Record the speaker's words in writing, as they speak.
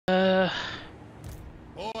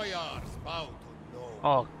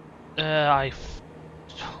Oh, I've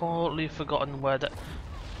totally forgotten where the...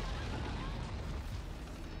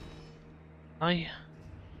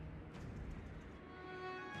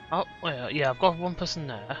 Oh, well, yeah, I've got one person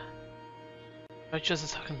there. Right, just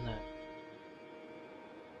attacking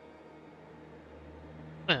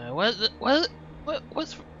there. Where's...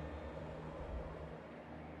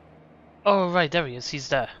 Oh, right, there he is, he's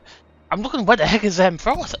there. I'm looking, where the heck is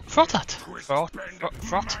Frot at?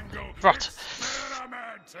 Frot.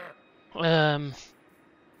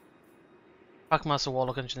 Packmaster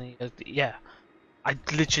Warlock Engineer, yeah. I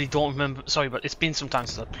literally don't remember, sorry, but it's been some time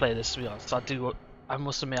since I played this, to be honest. I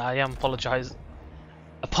must admit, I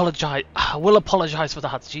will apologise for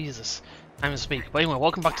that, Jesus. I am speak. But anyway,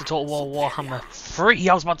 welcome back to Total War Warhammer 3,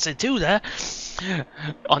 I was about to say 2 there,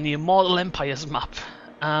 on the Immortal Empires map.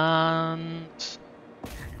 And,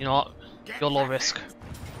 you know what, you're low risk.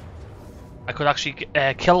 I could actually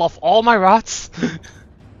kill off all my rats.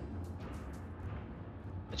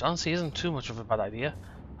 Which honestly isn't too much of a bad idea.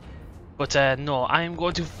 But no, I'm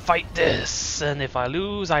going to fight this, and if I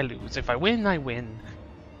lose, I lose. If I win, I win.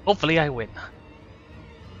 Hopefully I win.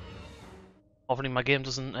 Hopefully my game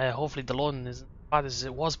doesn't, hopefully the loading isn't as bad as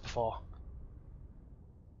it was before.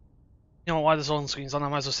 You know why the loading screen's on, I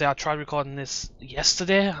might as well say I tried recording this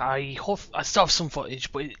yesterday. I still have some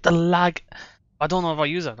footage, but the lag, I don't know if I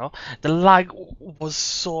use it or not. The lag was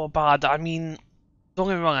so bad. I mean, don't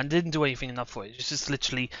get me wrong, I didn't do anything in that footage. It's just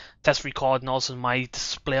literally test record, and also my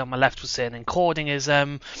display on my left was saying encoding is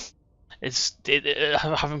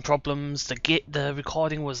having problems. The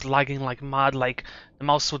recording was lagging like mad. Like the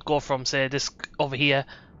mouse would go from, say, this over here,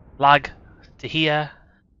 lag, to here,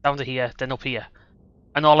 down to here, then up here,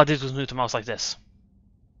 and all I did was move the mouse like this.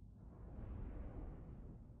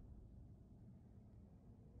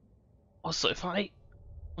 Also, if I,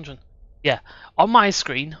 yeah, on my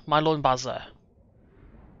screen, my loading bar's there.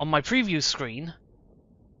 On my preview screen,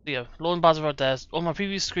 yeah, loading bars are out there. On my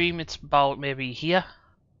preview screen, it's about maybe here.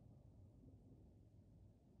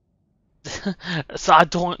 So I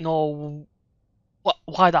don't know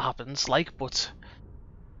why that happens, like, but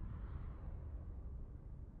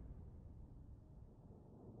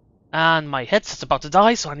and my headset's about to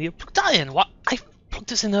die, so I need to plug that in. What? I plugged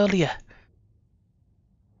this in earlier.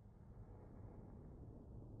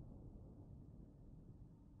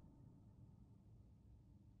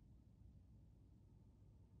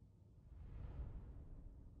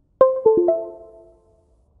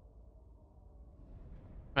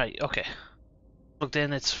 Right, okay. Plugged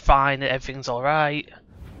in, it's fine, everything's alright.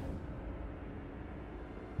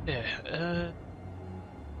 Yeah,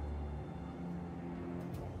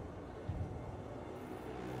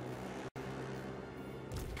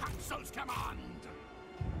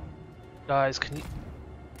 guys, can you...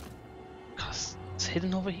 Gosh, it's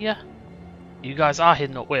hidden over here? You guys are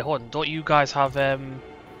hidden up. Wait, hold on. Don't you guys have,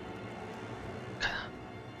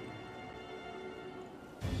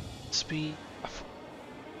 speed?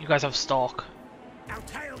 You guys have stalk.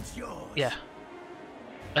 Yeah.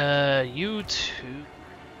 You two.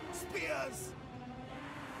 Spears.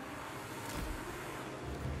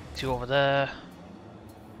 Two over there.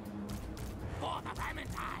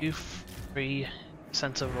 You three,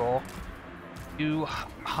 center row. You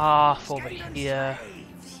half over here.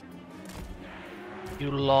 You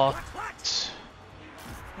lot.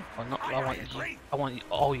 Oh, not. I want you. I want you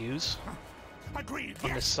all yous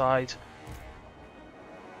on this side.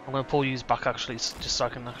 I'm gonna pull yous back actually, just so I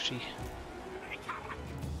can actually.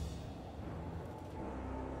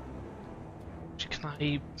 Can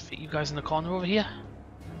I fit you guys in the corner over here?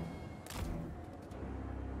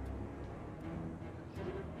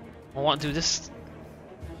 I want to do this.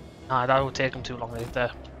 Nah, that will take them too long right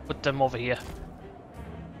there. Put them over here.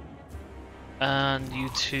 And you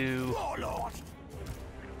two.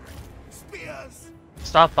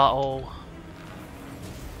 Start battle.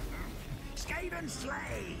 Skaven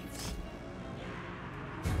slaves.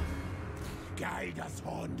 Guide us,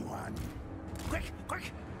 Horned One. Quick,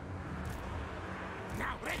 quick.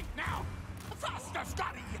 Now, ready, now. Faster,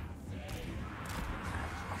 study.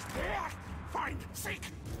 Find, seek.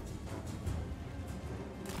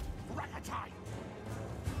 Right-a-time.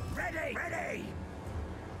 Ready, ready.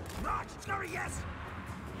 March, scurry, yes.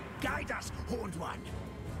 Guide us, Horned One.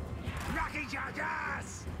 Rocky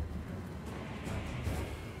Chargers.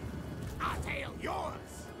 Our tail,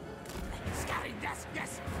 yours. Scouting desk,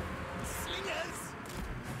 yes. Slingers.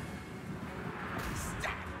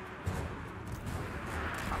 Stab.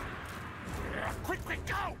 Quick, quick,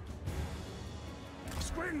 go.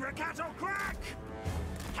 Screen Ricato crack.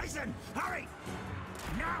 Hasten, hurry.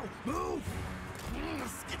 Now, move.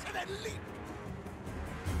 Skitter and leap.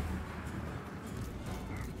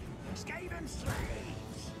 Skaven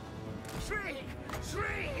slaves! Shriek!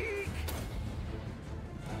 Shriek!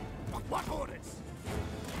 What orders?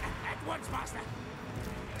 At once, master.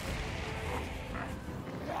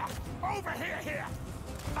 Over here, here!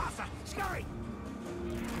 Master, scurry!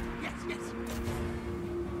 Yes, yes.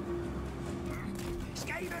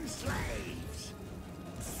 Skaven slaves!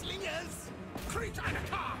 Slingers! Creep in a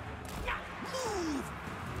car! Now, move!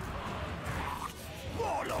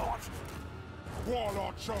 Warlord!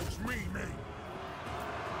 Warlord shows me.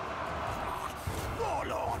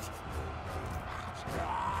 Warlord!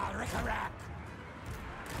 Rick-a-rack!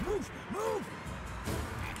 Move, move!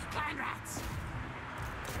 Clan rats!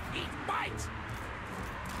 Eat, bite!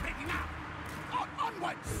 Ready now!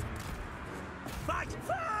 Onwards! Fight,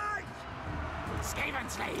 fight! Skaven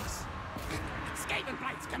slaves! Skaven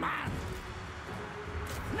blights command!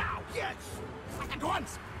 Now, yes! At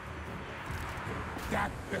once!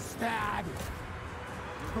 Death is stabbed!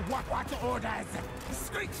 What orders?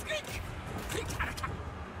 Squeak, squeak! Creak,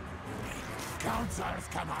 Council's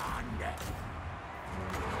command!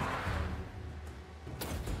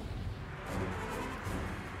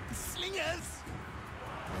 Slingers!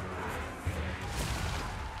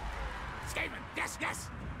 Skaven, yes, yes!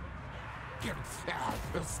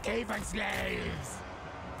 Skaven slaves!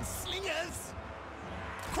 Slingers!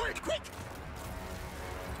 Quick, quick!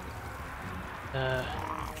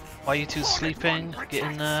 Why are you two sleeping? Get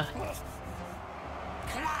in there.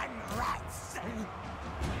 Clan rats!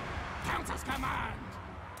 Council's command!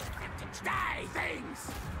 Die,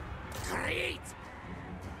 things! Create!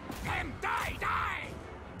 Them die, die!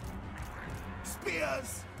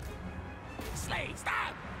 Spears! Slay,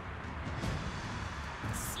 stab!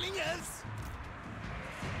 Slingers!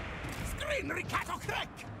 Screen, ricato, crack!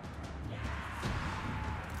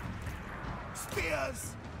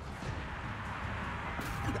 Spears!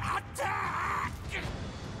 Attack!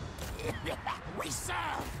 We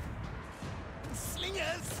serve!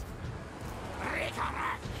 Slingers!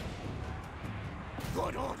 Rick-a-rack!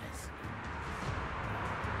 Good orders!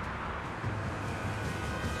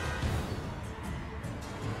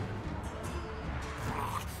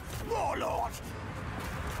 Warlord!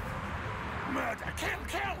 Murder, kill,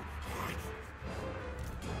 kill!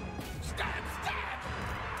 Stab, stab!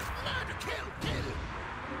 Murder, kill, kill!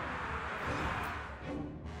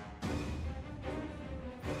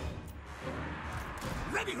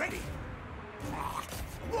 Ready, ready!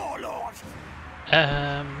 Warlord!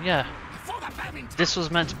 Yeah. For the vermin! This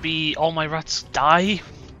was meant to be all my rats die.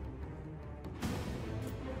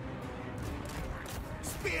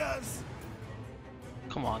 Spears!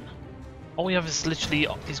 Come on. All we have is literally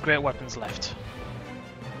these great weapons left.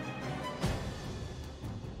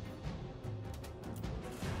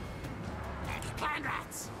 Clan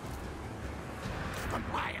rats!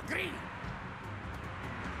 Comply, agree!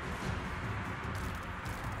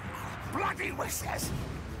 Bloody whiskers!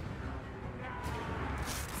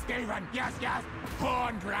 Skaven, yes, yes!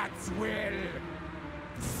 Horned rats will!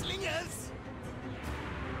 Slingers!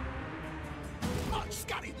 Much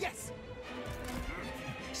scurry, yes!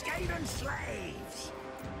 Skaven slaves!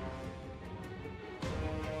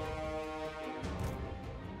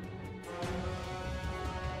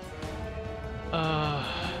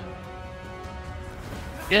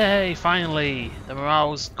 Yay, finally! The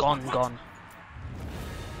morale's gone.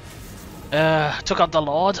 Took out the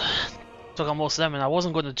Lord, took out most of them, and I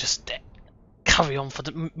wasn't going to just carry on for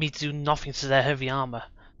me to do nothing to their heavy armor.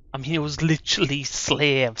 I mean, it was literally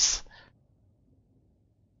slaves.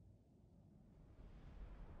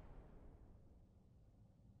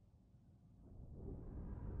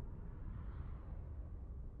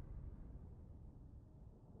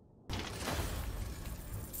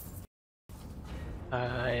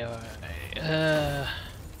 Alright.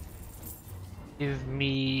 Give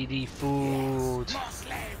me the food. More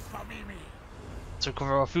slaves for Mimi! Let's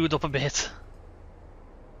recover our food up a bit.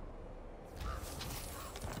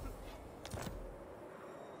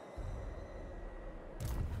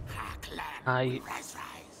 Rise,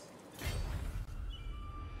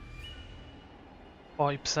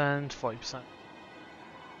 40%, 40%.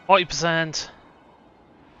 40%.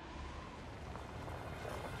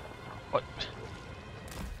 What?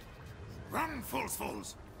 Run,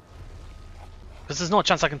 fools! Because there's no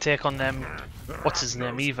chance I can take on them. What's his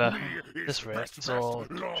name either? This rate. So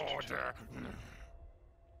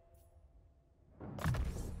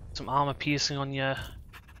some armor piercing on you.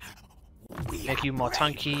 Make you more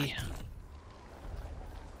tanky.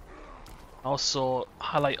 Also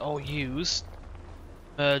highlight all use.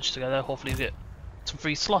 Merge together. Hopefully get some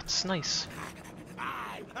free slots. Nice.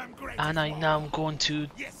 And I now am going to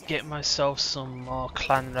get myself some more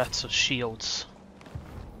clan rats or shields.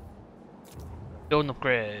 Building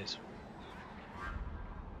upgrades.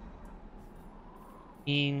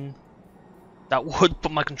 That would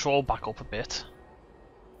put my control back up a bit.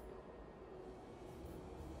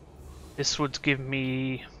 This would give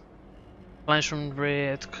me replenishment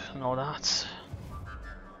rate and all that.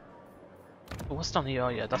 But what's down here? Oh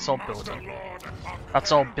yeah, that's all building.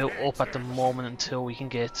 That's all built up at the moment until we can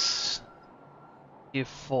get Tier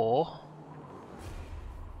 4.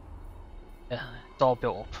 Yeah, it's all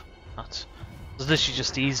built up. That's there's literally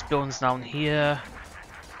just these buildings down here.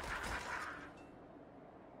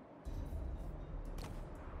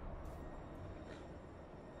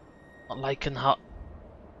 Not liking how.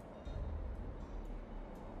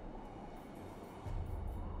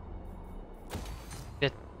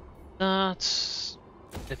 Get that,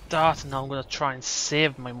 and now I'm gonna try and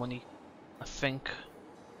save my money. I think.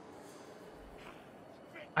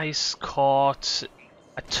 Ice Court.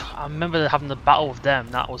 I remember having the battle with them.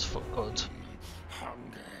 That was for good.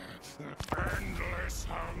 Hunger. Endless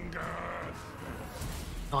hunger.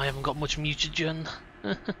 Oh, I haven't got much mutagen.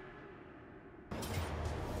 Are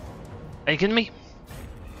you kidding me?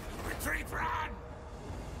 Retreat, run!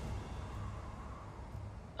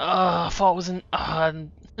 I thought it was in.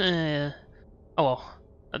 Oh well,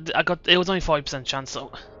 I got. It was only 40% chance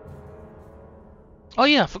though. Oh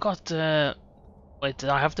yeah, I forgot. Wait, did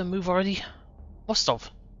I have the move already? Must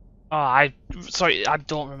have. Oh, sorry, I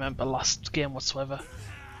don't remember last game whatsoever.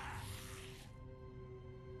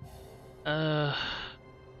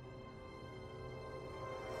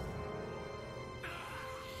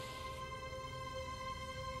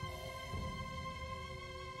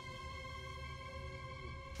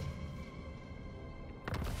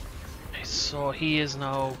 So he is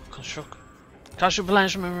now construct. Cash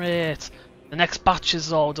replenishment rate. The next batch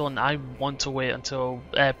is all done. I want to wait until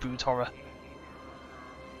Brood Horror.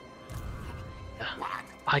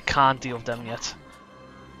 I can't deal with them yet.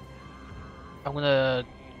 I'm gonna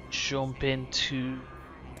jump into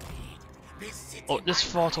this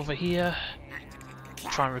fort over here.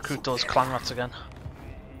 Try and recruit those clan rats again.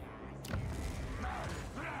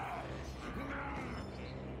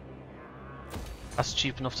 That's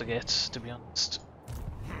cheap enough to get, to be honest.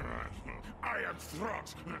 I am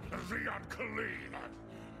Throt, the unclean.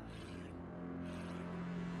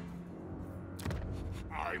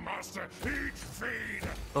 I must eat feed.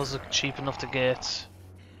 Those are cheap enough to get.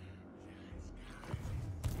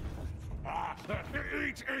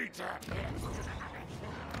 Eat.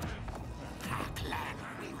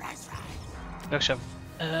 Actually,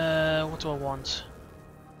 what do I want?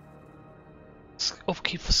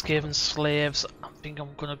 Upkeep for Skaven slaves. I think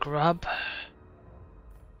I'm gonna grab.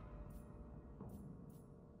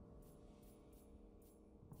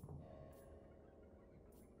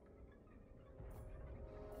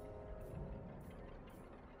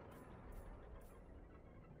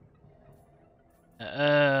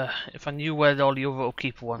 If I knew where all the other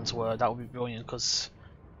upkeep ones were, that would be brilliant, because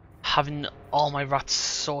having all my rats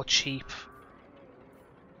so cheap.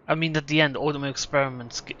 I mean, at the end, Ultimate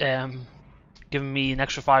Experiments giving me an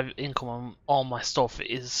extra 5 income on all my stuff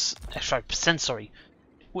is extra 5%, sorry,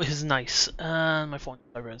 which is nice. And my phone is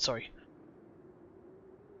vibrating, sorry.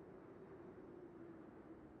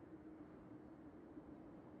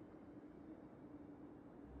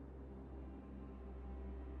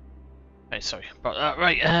 Right, sorry about that.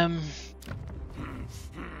 Right,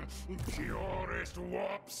 Purest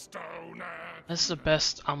warpstone. this is the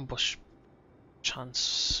best ambush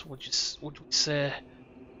chance. Would you say? I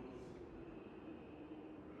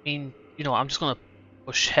mean, you know, I'm just gonna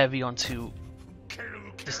push heavy onto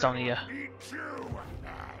this down here.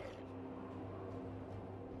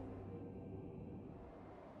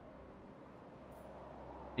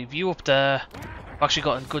 Leave you up there. We've actually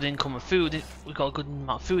got a good income of food. We've got a good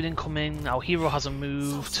amount of food incoming. Our hero hasn't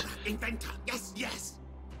moved. Inventor. Yes.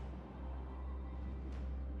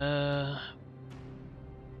 Can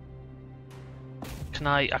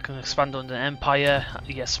I can expand on the Empire?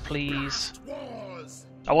 Yes, please.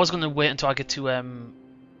 I was gonna wait until I get to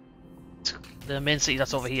the main city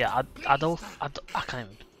that's over here. Adolf. I can't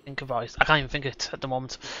even think about it. I can't even think it at the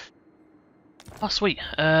moment. Oh sweet.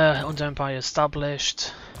 Under Empire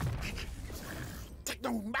established.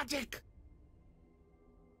 Techno magic.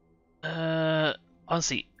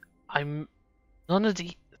 Honestly, none of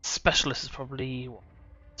the specialists is probably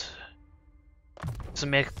to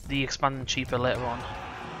make the expanding cheaper later on.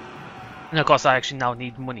 And of course I actually now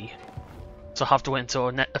need money, so I have to wait until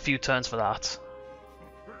a few turns for that.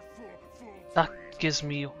 That gives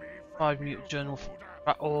me 5 mutagen with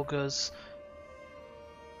rat augurs,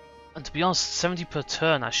 and to be honest, 70 per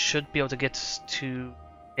turn. I should be able to get to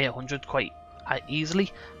 800 quite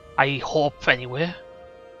easily. I hope anyway.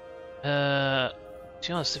 To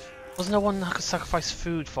be honest, wasn't there one I could sacrifice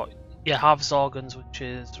food for? Yeah, harvest organs, which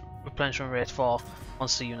is replenishment rate for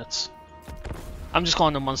monster units. I'm just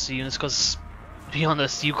calling them monster units because, to be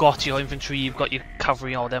honest, you got your infantry, you've got your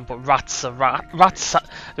cavalry, all them, but rats are rats.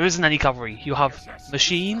 There isn't any cavalry. You have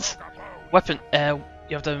machines, weapon.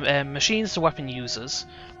 You have the machines to weapon users.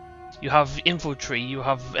 You have infantry. You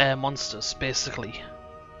have monsters, basically.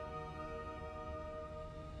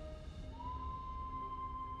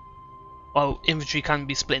 Well, infantry can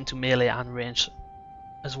be split into melee and range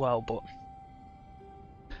as well, but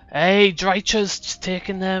hey, Dreicher's just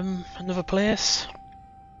taking them another place.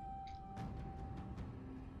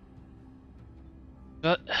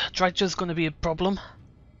 But Dreicher's going to be a problem.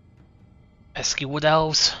 Pesky wood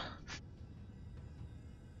elves.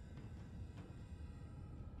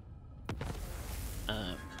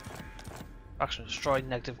 Faction destroyed,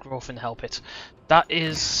 negative growth and help it. That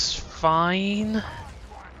is fine.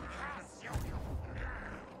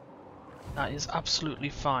 That is absolutely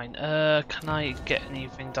fine. Can I get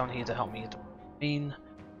anything down here to help me?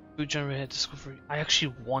 Food generator discovery. I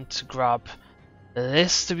actually want to grab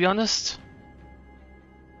this, to be honest.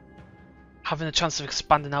 Having a chance of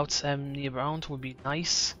expanding out near around would be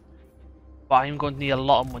nice. But I'm going to need a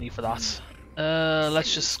lot of money for that.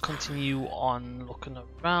 Let's just continue on looking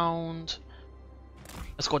around.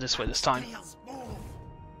 Let's go this way this time.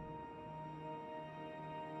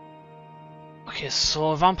 Okay,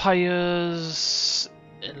 so vampires.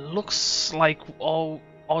 It looks like all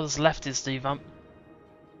that's left is the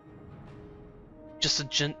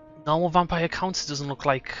just a normal vampire count. It doesn't look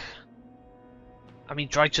like. I mean,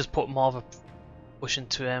 Drake just put more of a push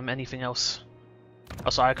into anything else.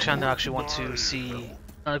 Also, I actually want to see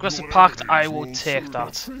an aggressive pact. I will take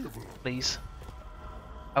that, please.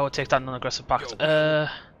 I will take that non-aggressive pact.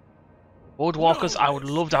 Woodwalkers, I would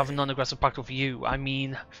love to have a non-aggressive pact with you. I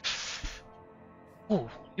mean, oh,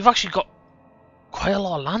 you've actually got quite a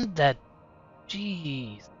lot of land there.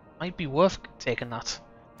 Jeez, might be worth taking that.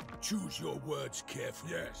 Choose your words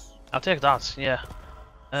carefully. Yes. I'll take that. Yeah.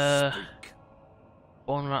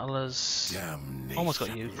 Bone rattlers. Damnation. Almost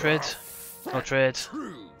got you. Trade. No trade.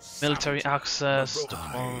 Military access.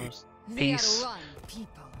 Diplomas. Peace.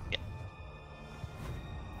 Yeah.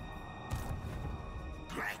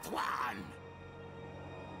 Great one.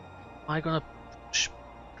 Am I gonna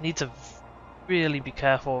I need to really be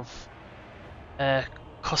careful of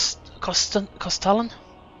Costellan?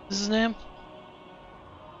 Is his name?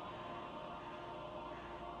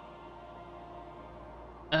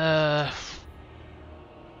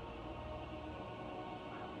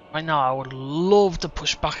 Right now I would love to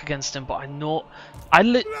push back against him, but I know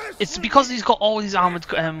it's because he's got all these armored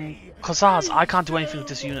Cossars. I can't do anything with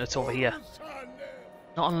this unit over here.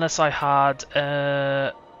 Not unless I had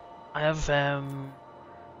I have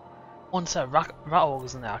one set of rat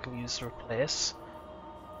ogres in there I can use to replace.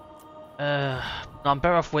 No, I'm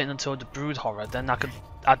better off waiting until the brood horror, then I could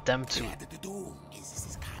add them to.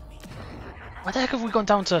 Why the heck have we gone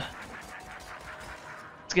down to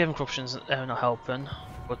Skaven corruption's not helping,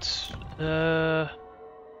 but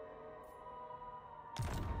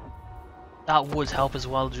that would help as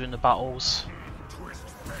well during the battles.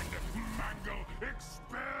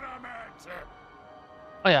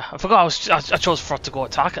 Oh yeah, I forgot I chose Frot to go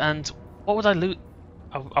attack, and what would I lose?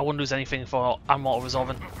 I wouldn't lose anything for Immortal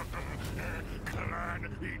Resolving.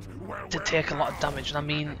 To take a lot of damage, and I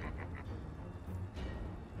mean,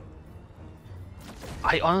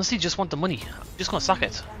 I honestly just want the money. I'm just gonna sack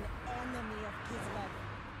it.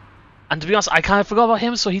 And to be honest, I kind of forgot about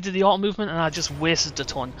him, so he did the auto movement, and I just wasted a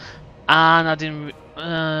ton. And I didn't.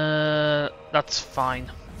 That's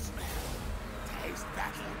fine.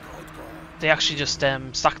 They actually just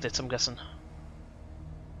sacked it, I'm guessing.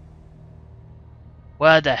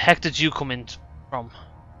 Where the heck did you come in from?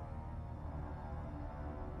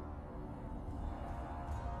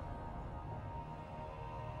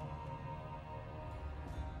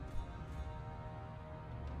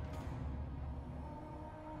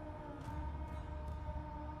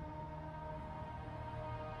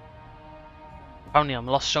 Apparently I'm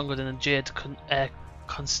lost stronger than a Jade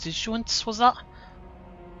Constituents, was that?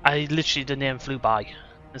 I literally, the name flew by.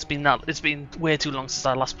 It's been way too long since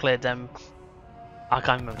I last played them. I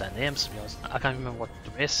can't remember their names, to be honest. I can't remember what the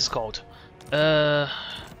race is called. Oh,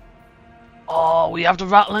 we have the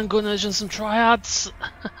Rattling Gunners and some Triads.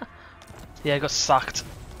 Yeah, I got sacked.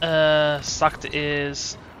 Sacked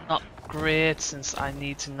is not great since I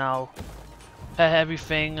need to now repair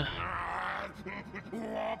everything.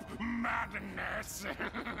 Madness.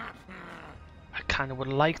 I kind of would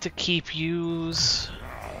like to keep yous.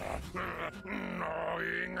 No,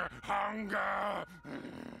 gnawing hunger.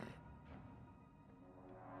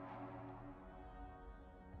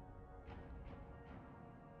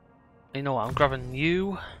 You know what? I'm grabbing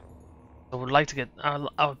you. I would like to get. I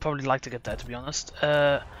would probably like to get there, to be honest.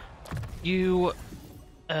 You.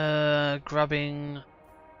 Grabbing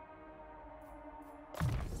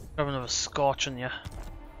another Scorch on you.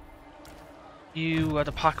 You are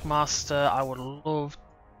the Packmaster. I would love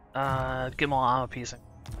get more armor piecing.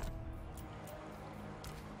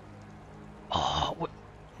 Oh,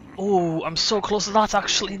 oh, I'm so close to that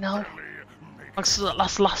actually now. Thanks to that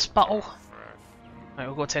last battle. Right,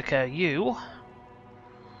 we'll go take care of you.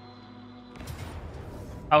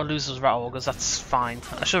 I'll lose those rat ogres, that's fine.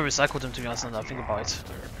 I should have recycled them, to be honest, now that I think about it.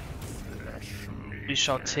 We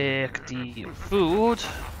shall take the food.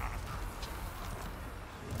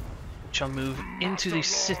 We shall move into the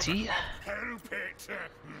city.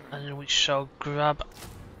 And then we shall grab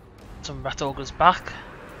some rat ogres back.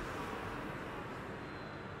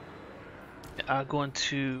 We are going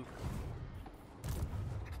to...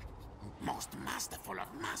 Most masterful of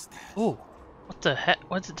masters. Oh, what the heck?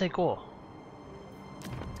 Where did they go?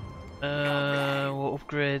 We'll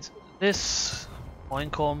upgrade this. More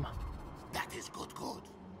income. That is good. I'm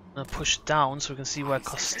gonna push down so we can see where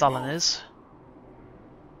Castellan is.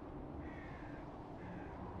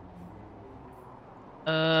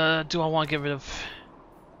 Do I want to get rid of...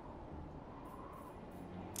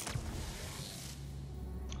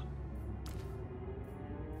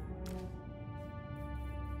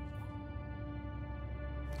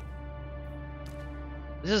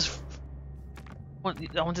 This is...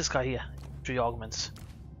 I want this guy here. 3 augments.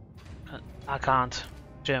 I can't.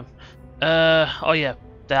 Jim. Oh yeah.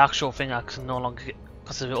 The actual thing I can no longer get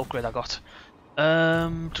because of the upgrade I got.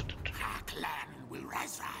 Our clan will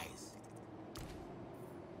rise.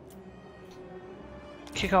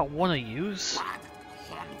 Kick out one of yous.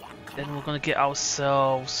 Then we're gonna get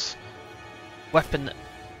ourselves weapon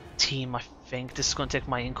team. I think this is gonna take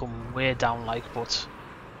my income way down, like, but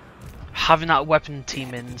having that weapon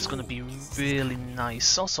team in is gonna be really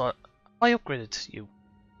nice. Also, I upgraded you.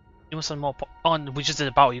 You must have more. Oh, and we just did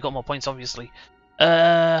a battle. You got more points, obviously.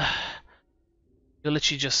 You're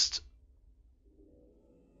literally just.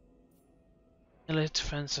 Elite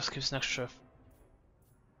defense just gives an extra.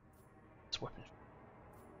 It's weapon.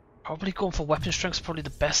 Probably going for weapon strength is probably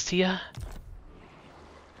the best here.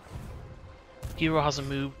 Hero hasn't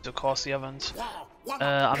moved, of course they haven't.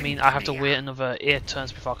 I mean, I have to wait another 8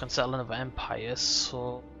 turns before I can settle another empire,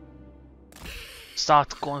 so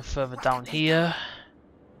start going further down here.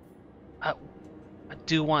 I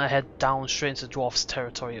do want to head down straight into Dwarf's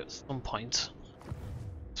territory at some point,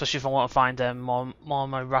 especially if I want to find more of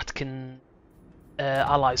my Ratkin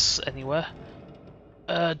allies anywhere.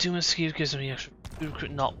 Doom and Skeeve gives me extra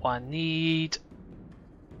recruit, not what I need.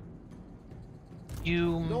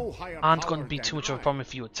 You aren't going to be too much of a problem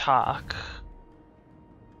if you attack.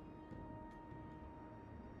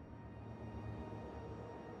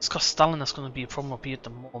 It's got Stalin that's going to be a problem up here at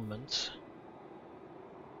the moment.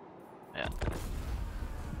 Yeah.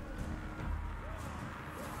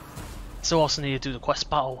 Still also need to do the quest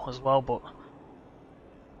battle as well, but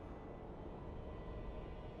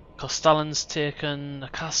because Stalin's taken a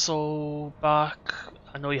castle back.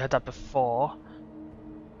 I know you had that before.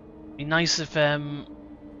 Be nice if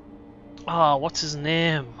what's his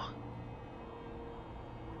name?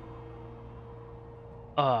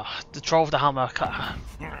 The Troll of the Hammer.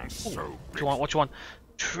 Ooh, what you want?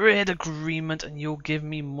 Trade agreement, and you'll give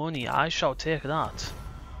me money. I shall take that.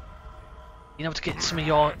 You know, to get some of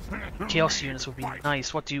your chaos units would be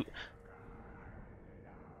nice. What do you?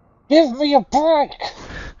 Give me a break.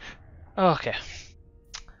 Okay.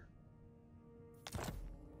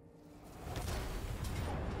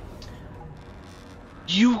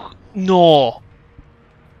 No.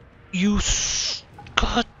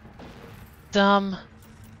 God damn.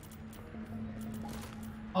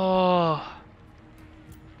 Oh.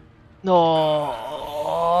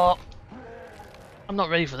 No. I'm not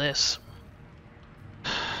ready for this.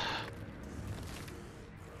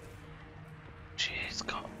 Jeez,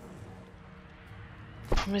 God.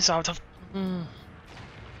 Promise out of.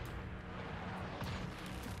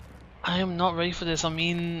 I am not ready for this. I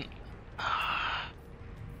mean,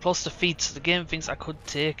 plus defeats. The game thinks I could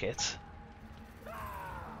take it.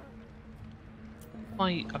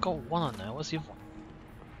 I got one on there. What's the other one?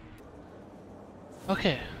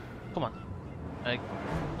 Okay, come on.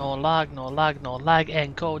 No lag, no lag, no lag.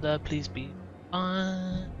 Encoder, please be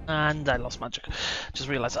fine. And I lost magic. Just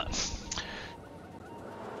realized that.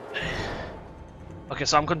 Okay,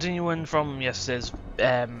 so I'm continuing from yesterday's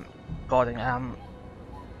recording.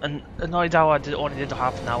 and annoyed how only did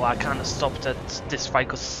half an hour. I kind of stopped at this fight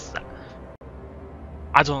because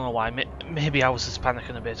I don't know why. Maybe I was just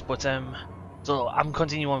panicking a bit, but so I'm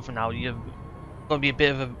continuing on for now. You're gonna be a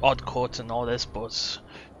bit of an odd cut and all this, but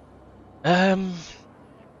I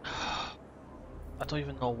don't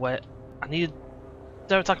even know where I need.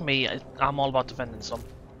 They're attacking me. I'm all about defending, so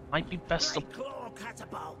might be best up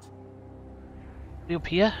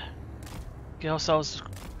here. Get ourselves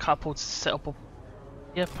catapults set up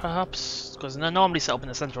here, perhaps, because they're normally set up in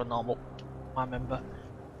the center of normal. I remember.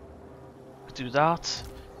 Do that.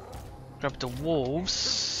 Grab the wolves.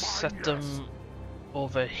 Set them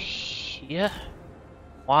over here.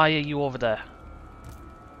 Why are you over there?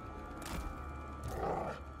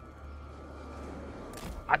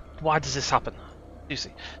 Why does this happen? You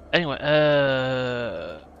see. Anyway,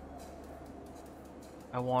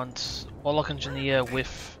 I want Warlock Engineer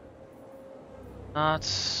with that.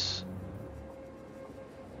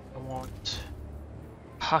 I want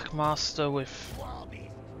Hackmaster with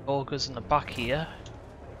ogres in the back here.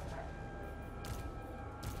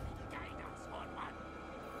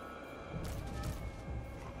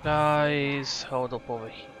 Guys, hold up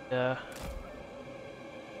over here.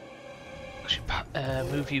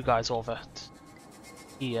 Actually, move you guys over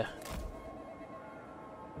here.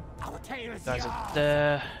 You guys are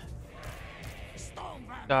there.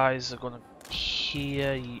 Guys are gonna be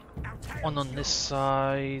here. One on this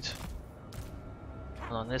side.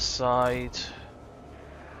 One on this side.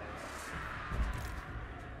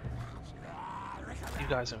 You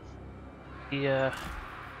guys are here.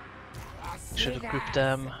 Should have grouped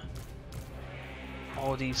them.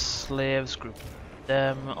 All these slaves, group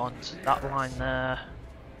them onto that line there.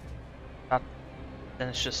 That, then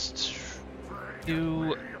it's just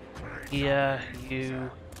you here,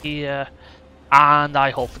 you here, and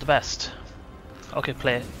I hope for the best. Okay,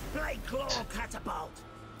 play.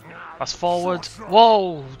 Fast forward.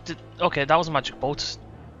 Whoa! Okay, that was a magic boat.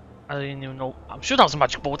 I didn't even know. I'm sure that was a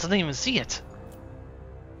magic boat. I didn't even see it.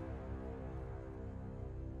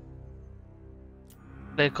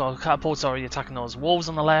 They got catapults already attacking those wolves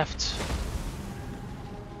on the left.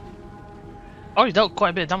 Oh, he dealt quite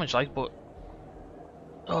a bit of damage, like, but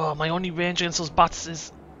oh, my only range against those bats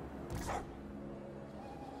is.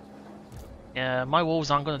 Yeah, my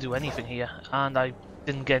wolves aren't going to do anything here, and I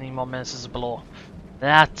didn't get any more menaces below.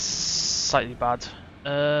 That's slightly bad.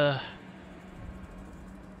 I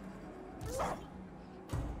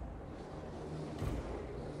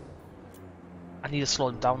need to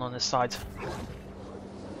slow them down on this side.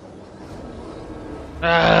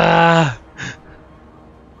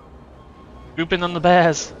 Grouping on the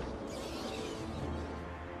bears.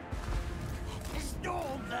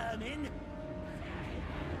 Storm vermin.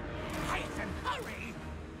 Python, hurry.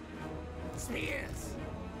 Spears.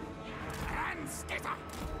 And skitter.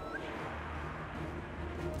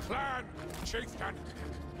 Clan, chieftain.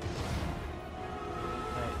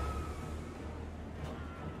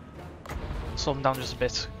 Slow them down just a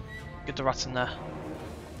bit. Get the rats in there.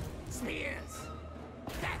 Spears.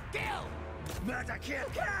 Death kill. Murder kill.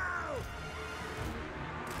 Kill.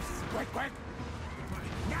 Quick, quick!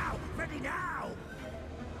 Now! Ready now!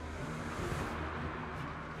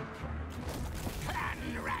 Clan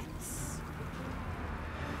rats!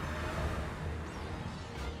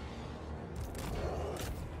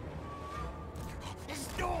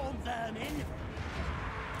 Storm vermin!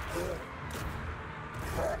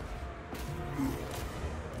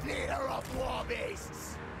 Leader of war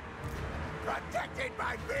beasts! Protected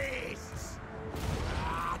by beasts!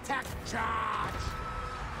 Attack charge!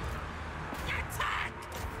 Attack!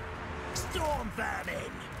 Storm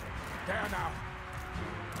vermin! There now!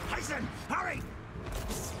 Hasten! Hurry!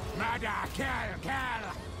 Murder! Kill!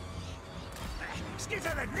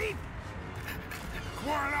 Skitter and leap!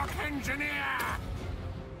 Warlock Engineer!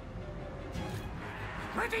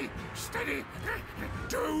 Ready! Steady!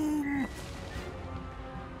 Doom!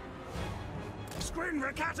 Scrin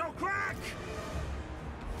Ricato Crack!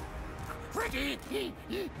 Ready!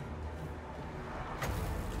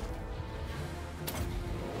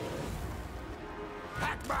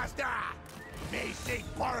 Hackmaster! Me seek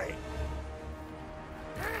quarry!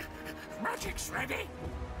 Magic's ready!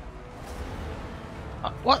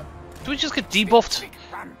 What? Do we just get debuffed?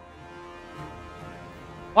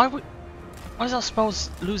 Why is our spells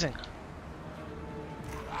losing?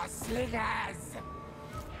 Slingers!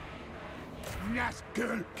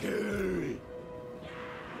 Nazgul kill!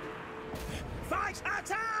 Fight!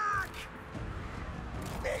 Attack!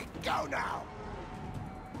 Big go now!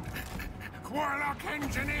 Warlock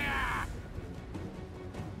Engineer!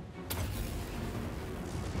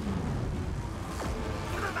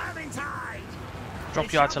 For the Vermintide! Drop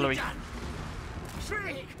It your shall be artillery. done.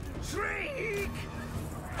 Shriek! Shriek!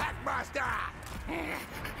 Headmaster!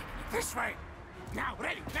 This way! Now,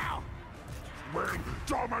 ready, now! We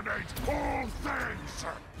dominate all things!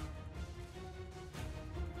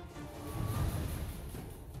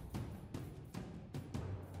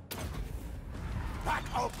 That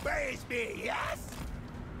obeys me, yes?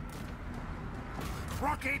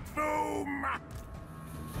 Rocket boom!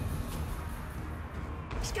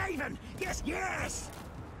 Skaven! Yes, yes!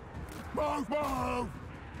 Move, move!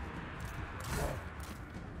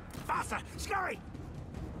 Faster! Scurry!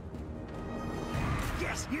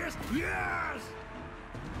 Yes, yes, yes!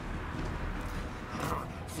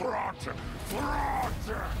 Throt! Throt!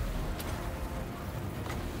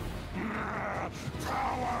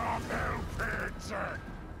 Power of hell pits!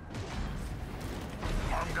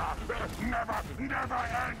 Hunger! Never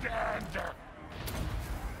end!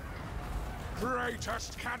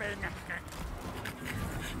 Greatest cunning!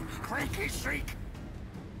 Cranky shriek!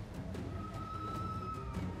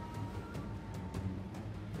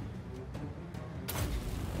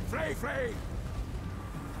 Flee, flee!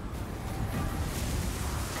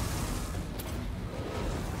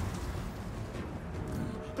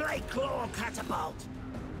 Blade claw catapult!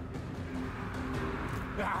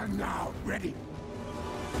 And now, ready!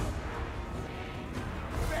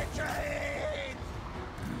 Victory!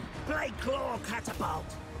 Blade claw catapult!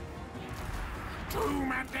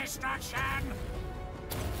 Doom and destruction!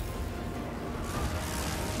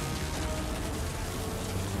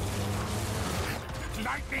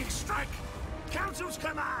 Lightning strike! Council's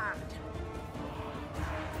command!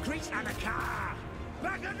 Crease and a car!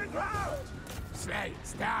 Back underground! Slay,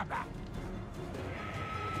 stabber!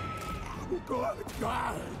 Good,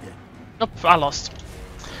 good! Nope, I lost.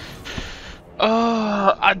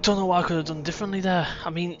 I don't know what I could have done differently there. I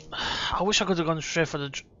mean, I wish I could have gone straight for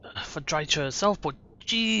the for Drycher itself, but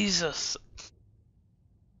Jesus.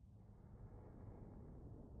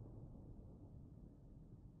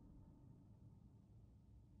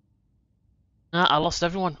 Nah, I lost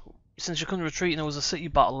everyone. Since you couldn't retreat and it was a city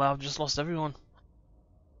battle, I've just lost everyone.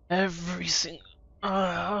 Every single.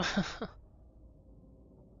 Oh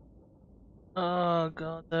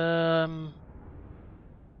god.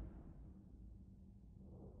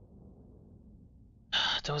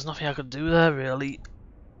 There was nothing I could do there really.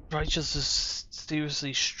 Righteous is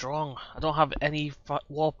seriously strong. I don't have any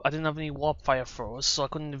warp. I didn't have any warp fire throws, so I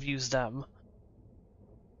couldn't have used them.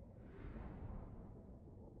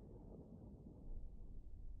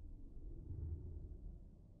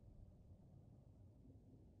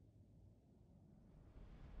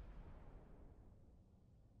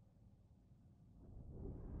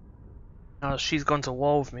 Now she's gone to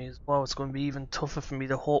war with me as well. It's going to be even tougher for me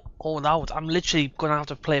to hold out. I'm literally going to have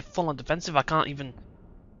to play full on defensive. I can't even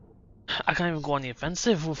go on the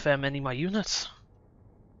offensive with any of my units.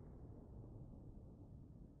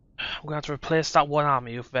 I'm going to have to replace that one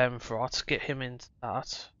army with Frot, get him into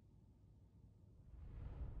that.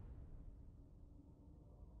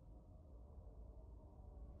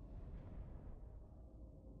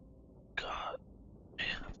 God.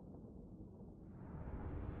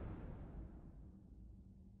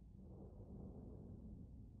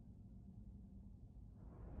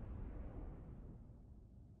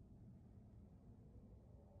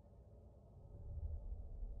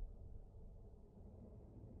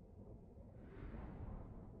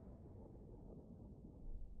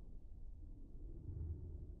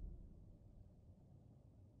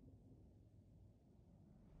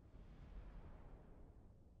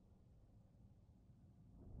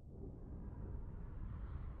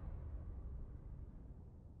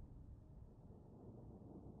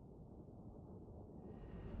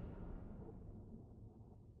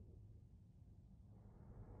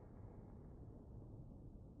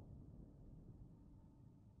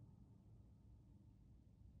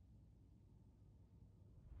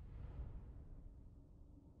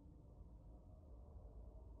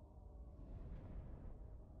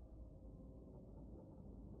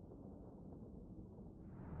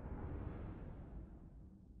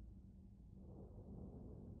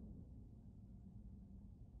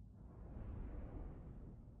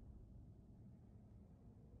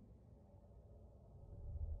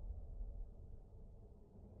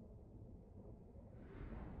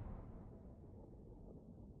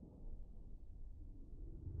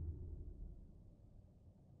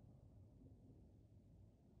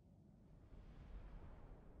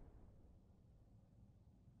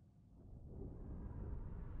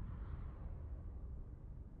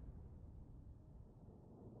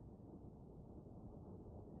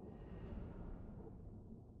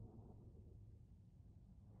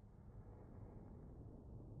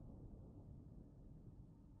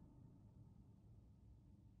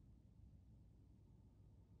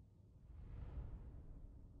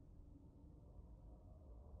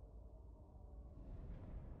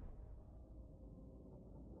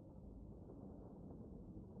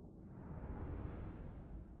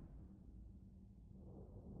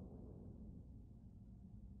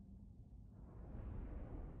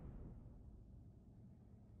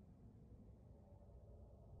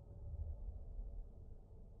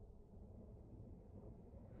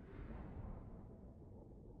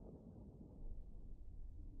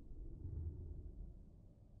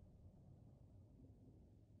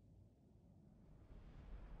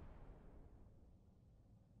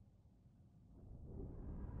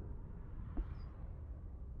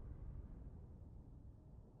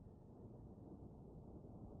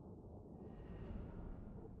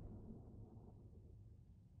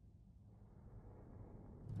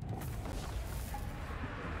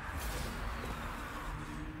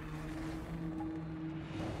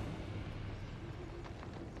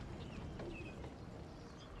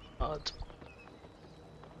 god.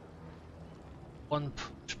 One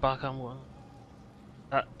push back and one.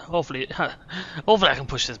 Hopefully, hopefully I can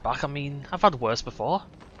push this back. I mean, I've had worse before.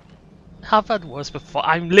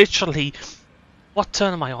 I'm literally. What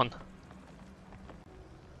turn am I on?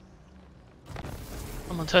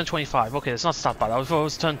 I'm on turn 25. Okay, it's not that bad. I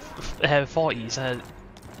was turn 40s.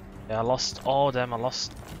 Yeah, I lost all of them. I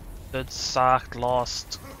lost Good, sacked,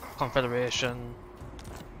 lost, Confederation.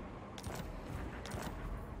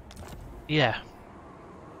 Yeah.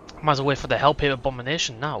 Might as well wait for the Hellpit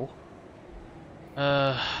Abomination now. We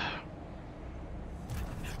are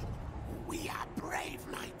brave,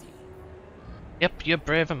 mighty. Yep, you're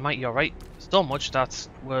brave and mighty, alright. So much that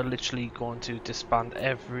we're literally going to disband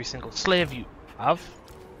every single slave you have.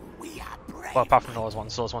 We are brave. Well, apart from those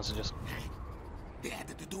ones are just The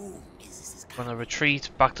doom is gonna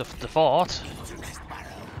retreat back to the fort.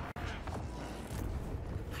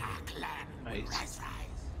 Right.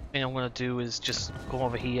 Thing I'm gonna do is just go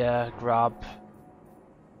over here, grab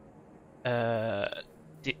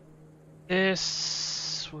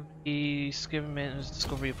this would be Skaven maintenance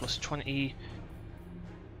discovery plus 20.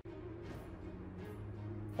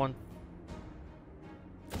 One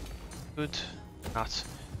good. That.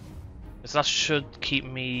 Because that should keep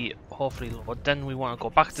me hopefully low. Then we want to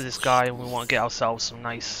go back to this guy and we want to get ourselves some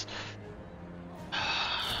nice.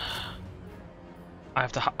 I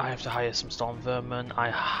have to hire some storm vermin.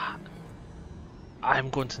 I'm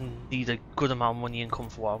going to need a good amount of money income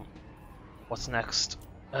for what's next.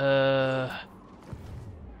 Hero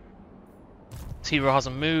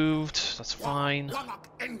hasn't moved. That's fine.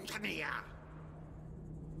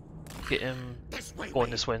 Get him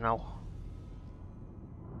going this way now.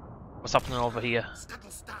 What's happening over here?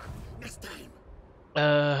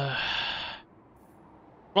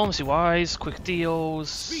 Diplomacy wise, quick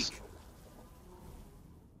deals.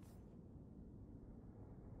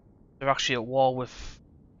 They're actually at war with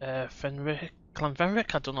Clan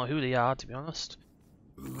Fenric. I don't know who they are, to be honest.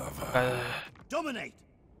 Dominate.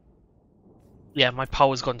 Yeah, my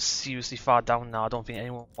power's gone seriously far down now. I don't think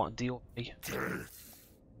anyone want to deal with me.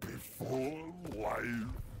 Before life.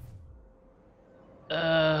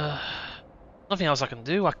 Nothing else I can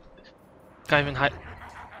do. I can't even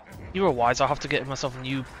hero wise, I'll have to get myself a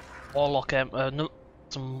new warlock,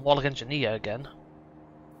 some warlock engineer again. I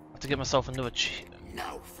have to get myself another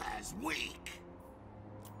No first weak.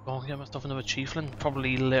 go and get myself another chieftain.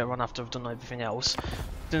 Probably later on after I've done everything else.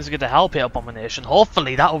 As soon as I get the Hellpit Abomination,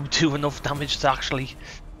 hopefully that'll do enough damage to actually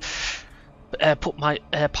put my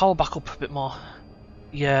power back up a bit more.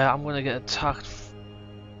 Yeah, I'm gonna get attacked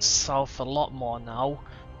south a lot more now.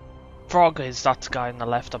 Frog is that guy on the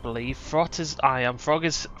left, I believe. Frog is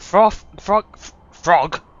Frog.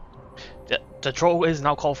 The troll is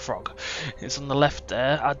now called Frog. It's on the left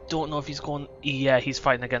there. I don't know if he's going. Yeah, he's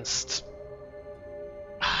fighting against.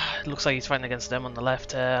 It looks like he's fighting against them on the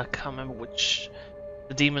left. I can't remember which.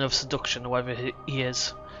 The Demon of Seduction, or whatever he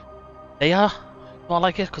is. They are. I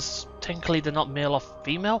like it because technically they're not male or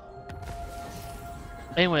female.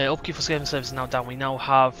 Anyway, upkeep for Skaven service is now down. We now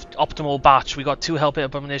have optimal batch. We got 2 Hellpit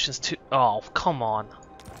Abominations. Oh, come on.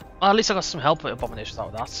 Well, at least I got some Hellpit Abominations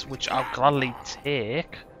out of that, which I'll gladly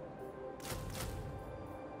take.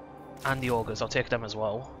 And the Ogres, I'll take them as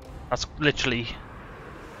well. That's literally.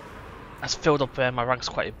 That's filled up my ranks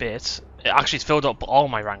quite a bit. It actually it's filled up all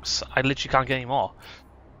my ranks. I literally can't get any more.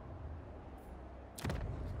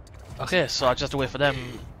 Okay, so I just have to wait for them.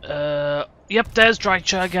 Yep, there's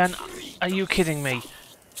Drycha again. Are you kidding me?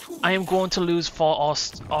 I am going to lose for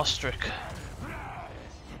Ostrich.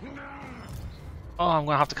 Oh, I'm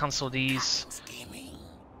going to have to cancel these.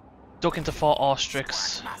 Duck into 4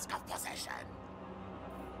 Ostrichs.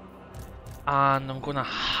 And I'm going to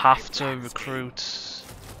have to recruit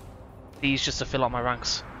these just to fill out my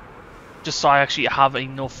ranks. Just so I actually have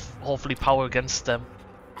enough, hopefully, power against them.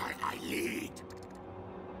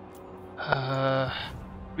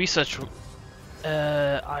 Research.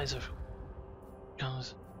 Eyes of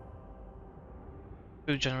guns.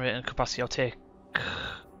 Food generating capacity. I'll take.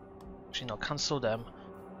 Actually, no. Cancel them.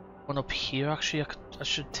 One up here. Actually, I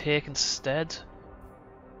should take instead.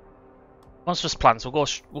 Monstrous plants. We'll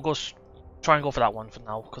go. Try and go for that one for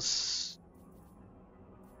now, because.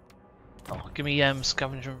 Oh, give me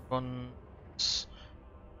scavenger runs.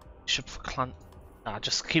 Bishop for clan. Nah,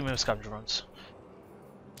 just keep me with scavenger runs.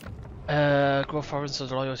 Growth forests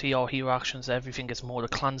of loyalty or hero actions, everything gets more. The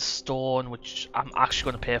clan stone, which I'm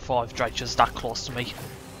actually going to pay for if Drycha's that close to me.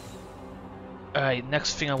 Alright,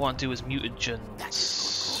 next thing I want to do is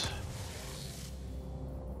mutagens.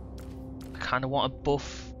 I kind of want to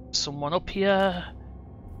buff someone up here.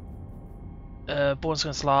 Bonus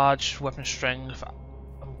against large, weapon strength.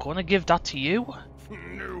 I'm gonna give that to you.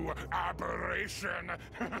 New aberration.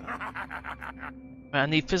 I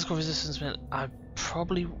need physical resistance. I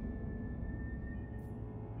probably.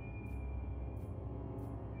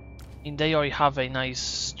 I mean, they already have a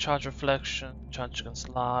nice charge reflection, charge against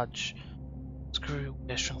large. Screw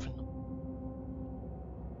their strength.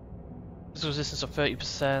 Physical resistance of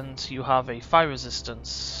 30%. You have a fire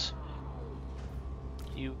resistance.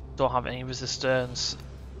 You don't have any resistance.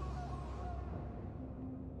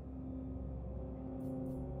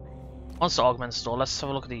 Monster augment store. Let's have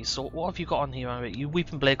a look at these. So what have you got on here? You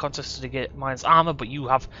weapon blade contested to get minus armor, but you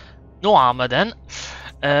have no armor then.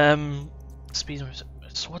 Speed.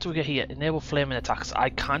 So what do we get here? Enable flaming attacks. I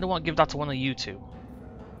kind of want to give that to one of you two.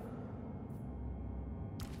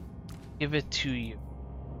 Give it to you.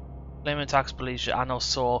 Flaming attacks, believe you, and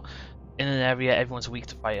also in an area everyone's weak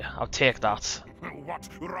to fire. I'll take that. What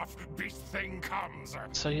rough beast thing comes?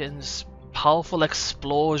 So you're in this powerful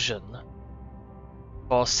explosion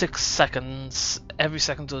for 6 seconds. Every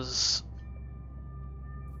second does.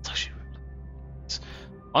 It's actually...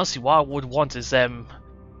 Honestly, what I would want is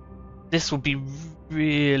this would be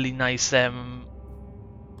really nice. Animal.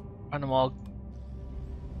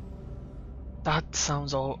 That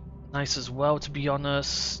sounds all nice as well, to be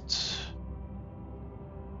honest.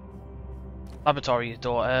 Laboratory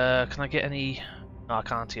door. Can I get any? No, I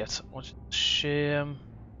can't yet. What's shame?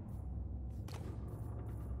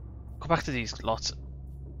 Go back to these lots. If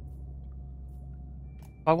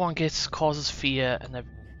I want to get causes fear and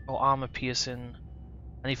or armor piercing,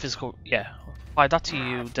 any physical. Yeah, apply that to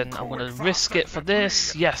you. Then I'm gonna risk it for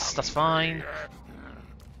this. Yes, that's fine.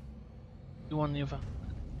 Do we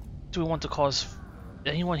want to cause?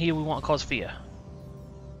 Anyone here we want to cause fear?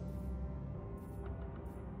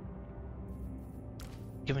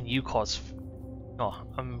 Giving you cause. No,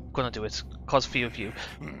 I'm gonna do it. Cause fear of you.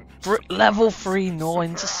 Level 3, no, I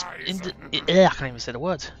can't even say the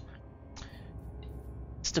word.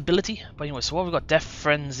 Stability. But anyway, so what we've got? Death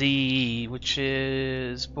Frenzy, which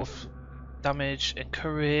is both damage and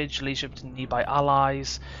courage, leadership to need by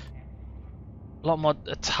allies. A lot more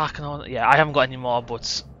attack and all. Yeah, I haven't got any more,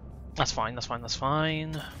 but that's fine, that's fine, that's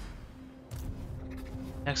fine.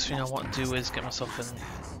 Next thing I want to do is get myself in.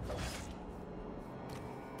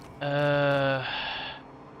 A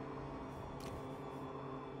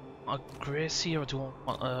Gracie, or do I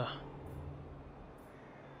want a?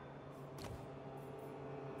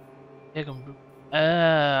 I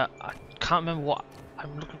can't remember what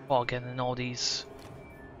I'm looking for again in all these.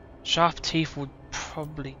 Sharp teeth would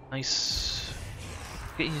probably nice.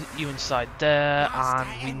 Get you inside there, and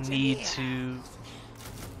we need to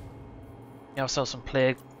get ourselves some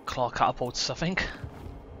plague claw catapults, I think,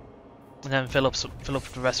 and then fill up the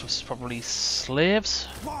rest with probably slaves.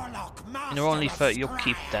 And they're only 30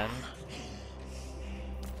 upkeep then.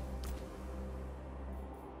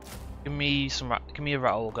 Give me a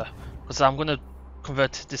rat ogre, because I'm gonna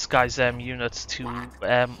convert this guy's unit to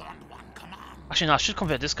actually no, I should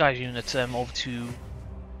convert this guy's unit over to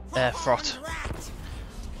Frot.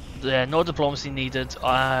 No diplomacy needed.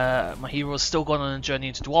 My hero's still going on a journey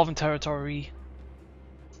into Dwarven territory.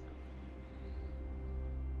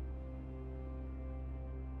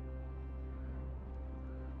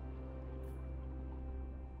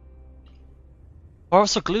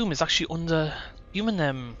 Forest of Gloom is actually under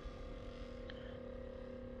human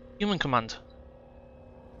command.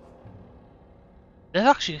 They've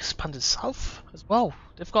actually expanded south as well.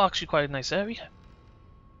 They've got actually quite a nice area.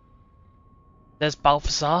 There's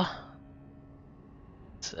Balthazar.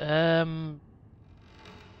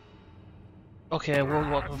 Okay,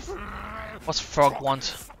 what's Frog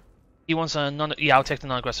want? He wants a non. Yeah, I'll take the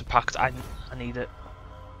non-aggressive pact. I need it.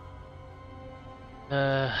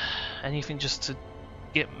 Anything just to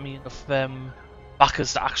get me enough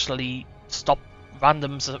backers to actually stop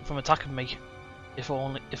randoms from attacking me. If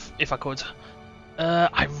I could.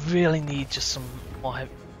 I really need just some more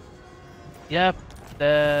heavy. Yep,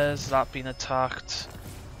 there's that being attacked.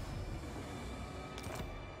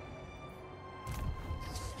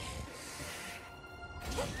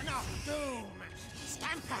 Doom!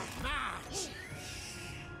 Stamper, march!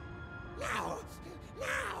 Now!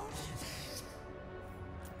 Now!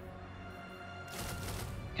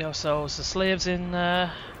 Get ourselves the slaves in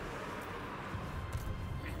there.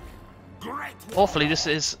 Hopefully this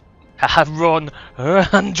is run,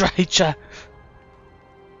 Raicha.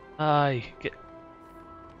 Aye, get.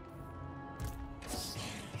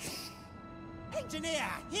 Engineer,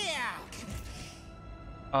 here!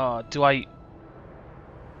 Do I?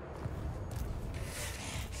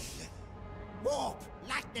 Warp,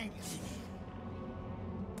 lightning!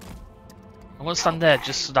 I'm gonna stand there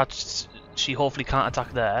just so that she hopefully can't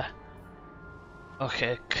attack there.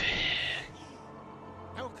 Okay.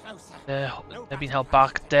 No closer. They're being held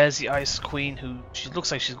back. There's the Ice Queen, who she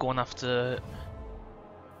looks like she's going after.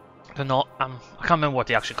 The I can't remember what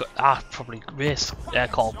they actually got. Probably race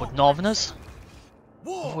called, but Northerners.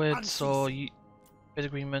 Wait, so you trade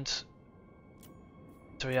agreement.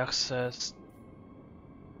 Military access.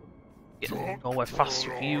 Getting nowhere fast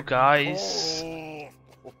with you guys.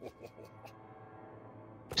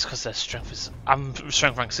 Just because their strength is. I'm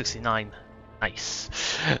strength rank 69. Nice.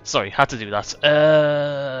 Sorry, had to do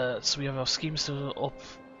that. So we have our schemes to up.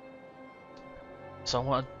 So I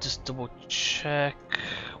want to just double check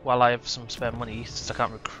while I have some spare money since I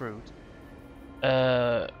can't recruit.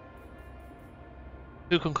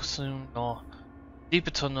 Who can consume no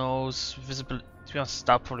deeper tunnels, visibility. To be honest,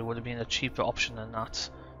 that probably would have been a cheaper option than that.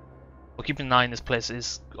 But keeping an eye in this place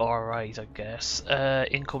is alright, I guess.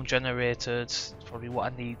 Income generated, probably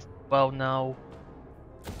what I need. Well, now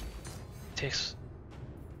takes.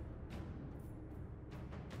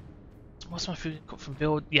 What's my food cut from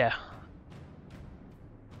build? Yeah.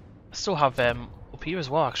 I still have up here as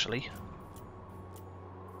well, actually.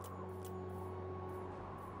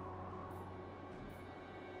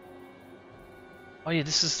 Oh yeah,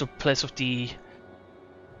 this is the place of the.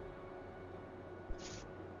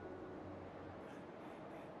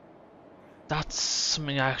 That's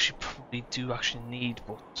something I actually probably do actually need,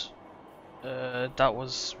 but that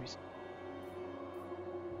was.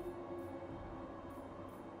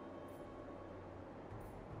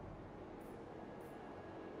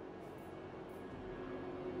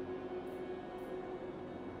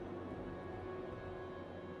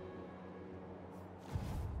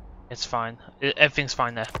 It's fine. Everything's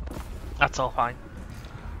fine there. That's all fine.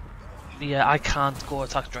 Yeah, I can't go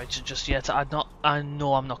attack Dredger just yet. I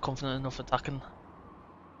know I'm not confident enough attacking.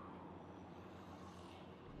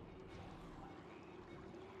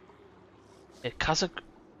 Yeah, Kazarek.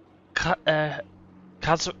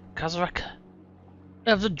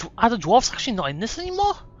 Are the dwarves actually not in this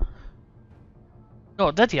anymore?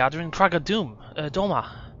 No, they're in Kragadum, Doma.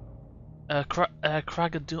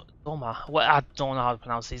 Kragadoma. Well, I don't know how to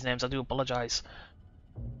pronounce these names. I do apologize.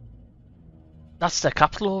 That's their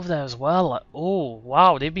capital over there as well. Like, oh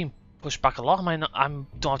wow, they've been pushed back a lot. I don't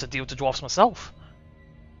have to deal with the dwarfs myself.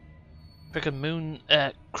 Crooked Moon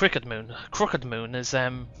is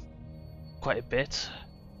quite a bit.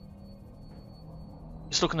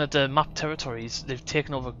 Just looking at the map territories, they've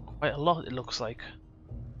taken over quite a lot. It looks like.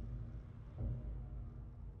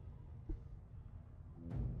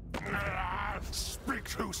 Speak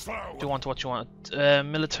too slow. Do you want what you want?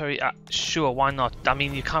 Military? Sure, why not? I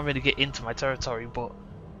mean, you can't really get into my territory, but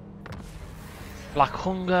Black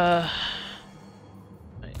Hunger.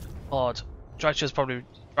 Odd. Dreicher's probably.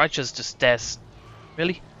 Dreicher's just dead.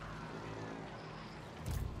 Really?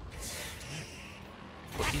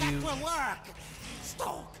 That will work.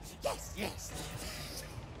 Stalk. Yes, yes.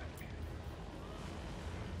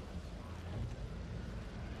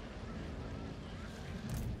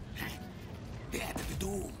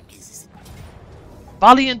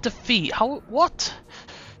 Valiant defeat. How? What?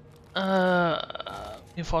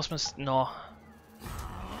 Reinforcements. No.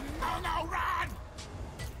 No, run!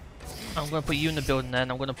 I'm gonna put you in the building. Then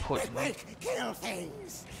I'm gonna put. Kill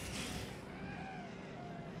things.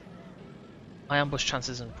 My ambush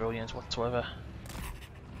chances isn't brilliant whatsoever.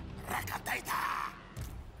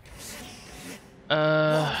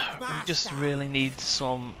 I just really need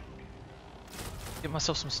some. Get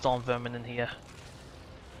myself some storm vermin in here.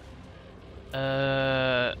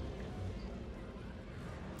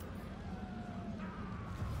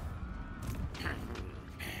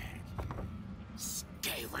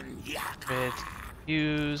 With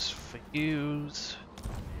use for use.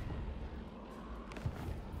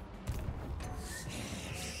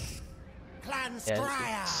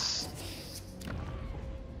 Yeah,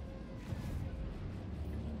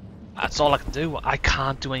 that's all I can do. I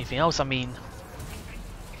can't do anything else. I mean,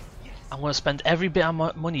 I'm going to spend every bit of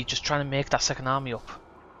my money just trying to make that second army up.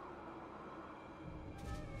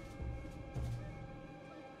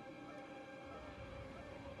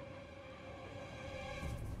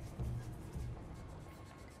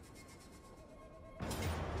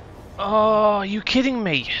 Oh, are you kidding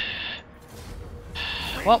me?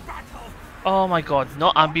 Well, oh my god,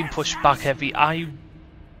 no, I'm being pushed back heavy. Oh,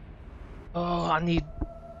 I need.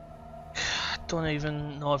 I don't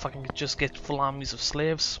even know if I can just get full armies of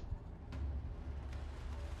slaves.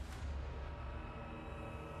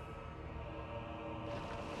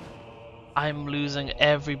 I'm losing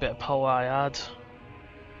every bit of power I had.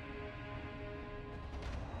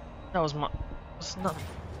 That was my. It's not.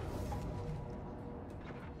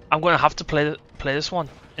 I'm gonna have to play this one,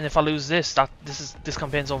 and if I lose this, this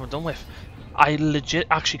campaign's over and done with. I legit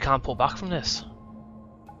actually can't pull back from this.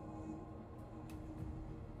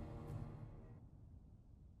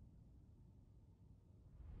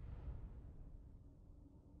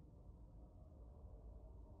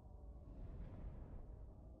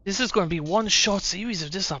 This is going to be one short series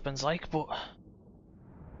if this happens, like, but...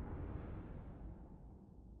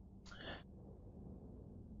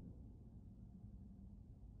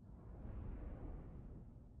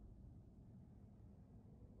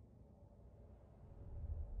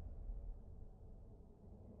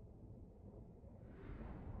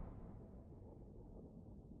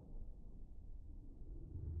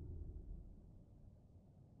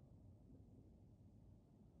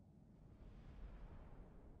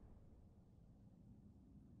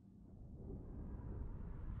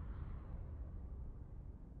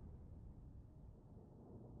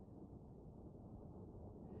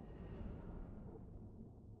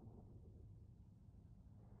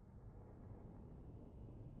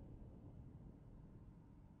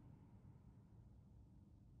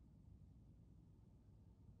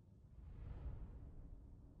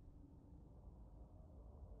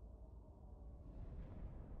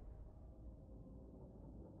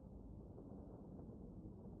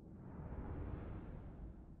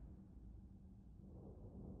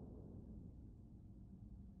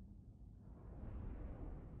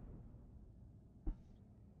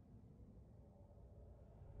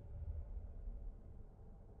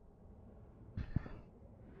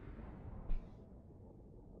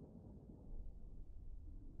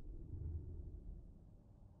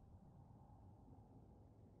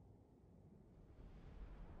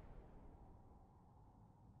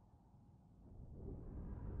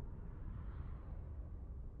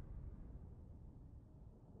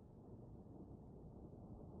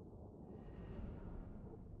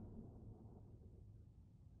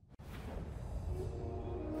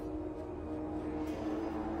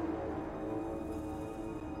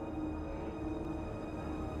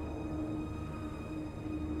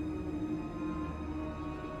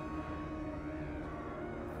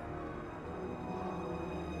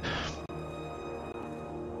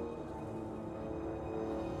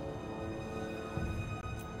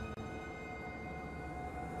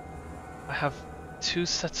 I have 2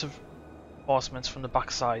 sets of reinforcements from the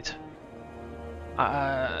backside.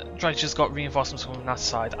 Drycher's got reinforcements from that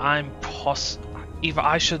side. Either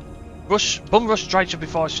I should bum rush Drycher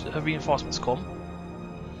before her reinforcements come.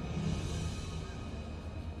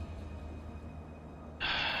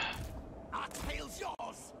 Our tail's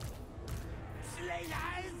yours.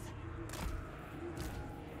 Slayers.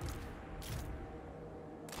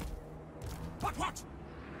 What?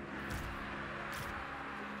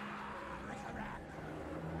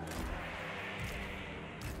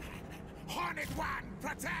 Hornet one,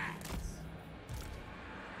 protect!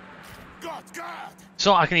 Good!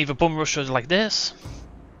 So I can either bum rush her like this,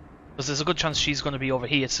 because there's a good chance she's going to be over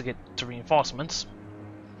here to get to reinforcements,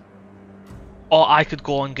 or I could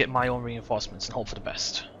go and get my own reinforcements and hope for the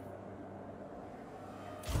best.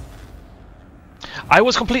 I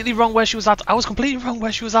was completely wrong where she was at.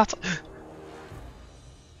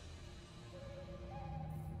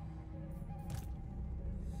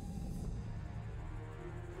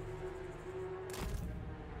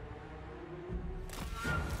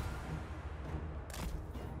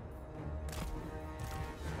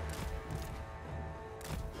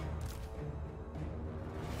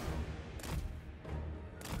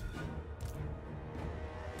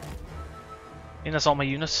 And that's all my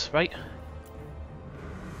units, right?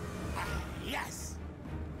 Yes.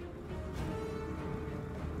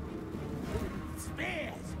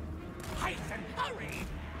 Spears. Hasten, hurry.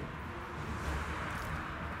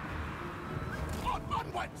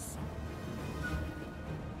 Onwards.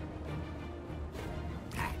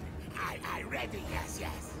 I ready.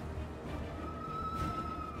 Yes.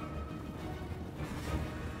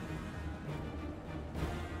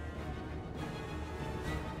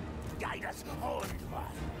 Guide us onward.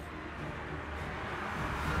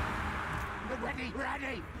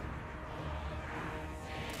 Ready.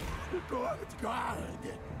 Good.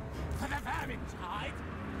 For the Vermintide.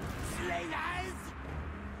 Slayers.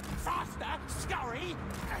 Faster, scurry.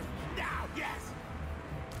 Now, yes.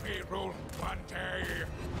 People, one day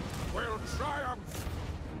will triumph.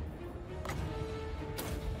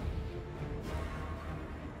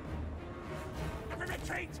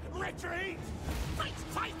 Retreat.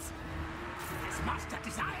 Fight. As master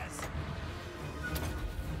desires.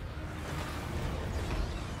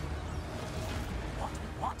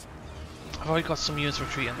 What? I've already got some units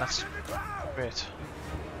retreating, that's great.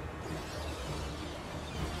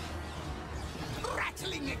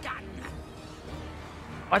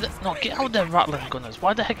 Why the, no, get out there, rattling gunners.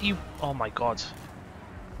 Why the heck are you? Oh my god.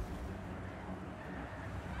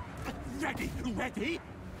 Ready, ready?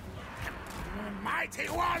 Mighty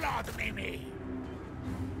warlord, Mimi!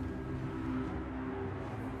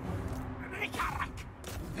 Rikarak!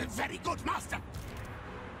 Very good, master!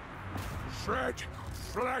 Shred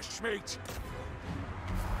flesh meat.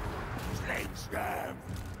 Sledge them!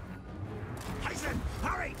 Hasten,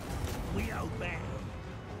 hurry! We obey.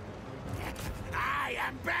 I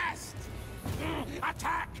am best!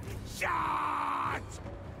 Attack! Charge!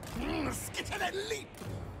 Skitter and leap!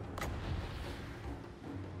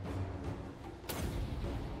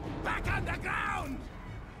 Back underground!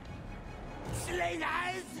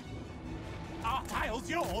 Slingers! Our tile's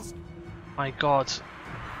yours! My god.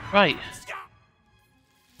 Right.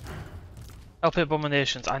 Help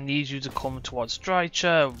Abominations, I need you to come towards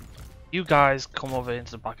Drycha. You guys come over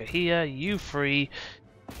into the back of here. You three,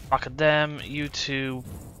 back of them. You two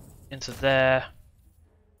into there.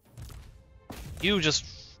 You just...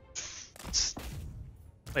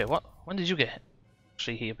 Wait, what? When did you get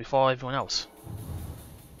actually here? Before everyone else?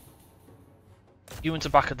 You into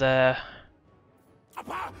back of there.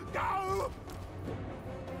 Go!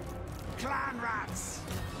 Clan rats!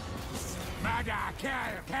 Murder! Kill!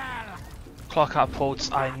 Clock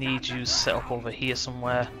catapults, I need you set up over here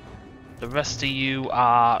somewhere. The rest of you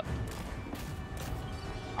are...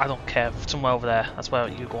 I don't care, somewhere over there. That's where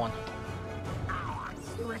you're going.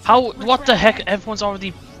 How? What the heck? Everyone's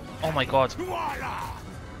already... Oh my god.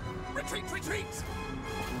 Retreat! Retreat!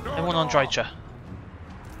 Everyone on Drycha.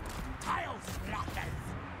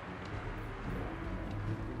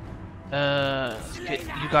 Get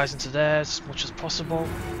you guys into there as much as possible.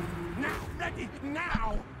 Now, ready,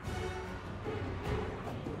 now!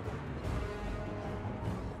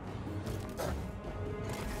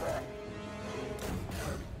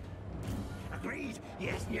 Agreed?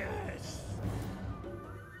 Yes, yes.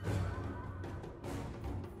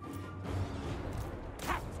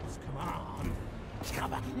 Captains, come on.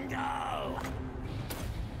 Come on, no!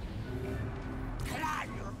 Climb!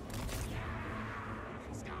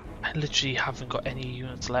 I literally haven't got any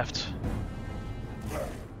units left.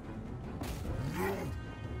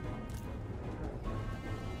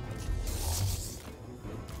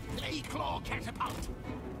 Claw catapult!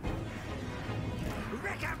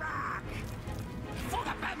 Rick-a-rack! For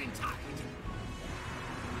the Vermintide!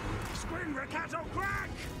 Scrin Rickato crack!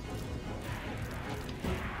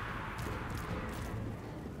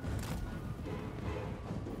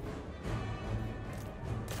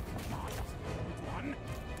 One,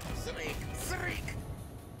 shriek!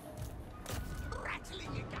 Rattling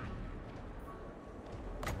again!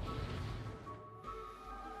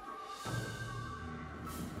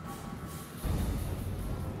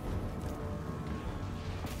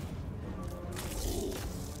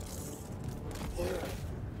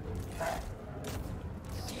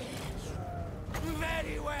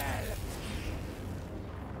 Very well.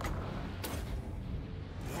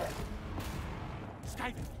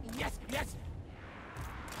 Skaven, yes, yes.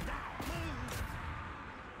 Now move.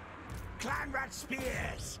 Clan rat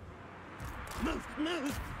spears.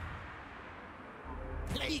 Move.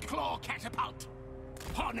 Play claw catapult.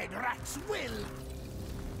 Horned rats will.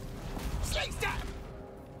 Slay stab.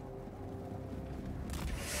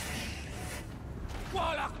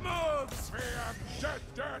 Warlock moves. Me am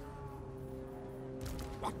dead.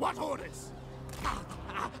 What orders?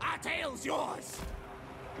 Our tail's yours.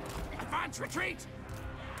 Advance retreat.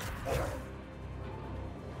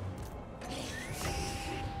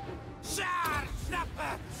 Charge,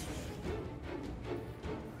 snapper.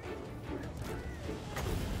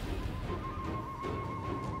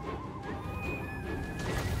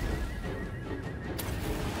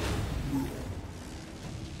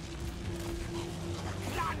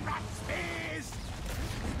 Clan rat spears.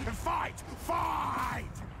 Fight!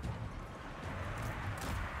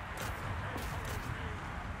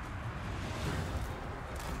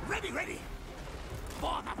 Ready!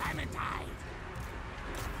 For the Vermintide!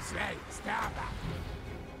 Slay, stabber!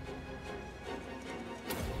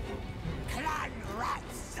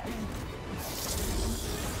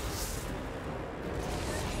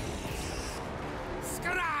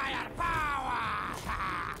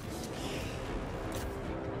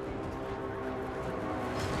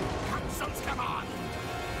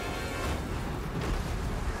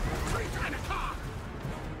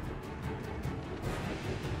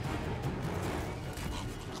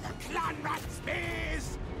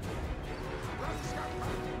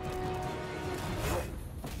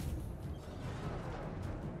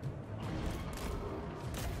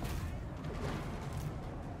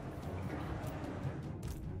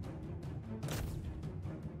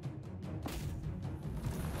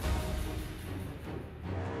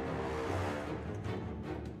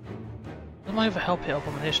 Am I ever help hit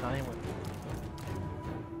abomination anyway?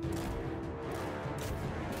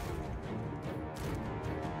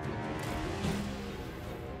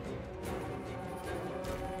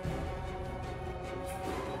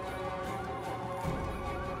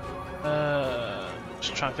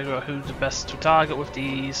 Just trying to figure out who's the best to target with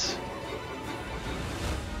these.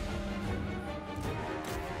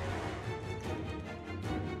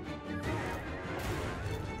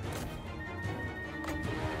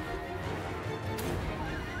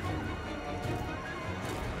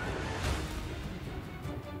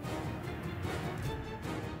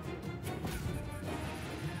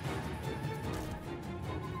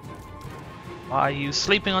 Are you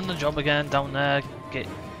sleeping on the job again down there? Get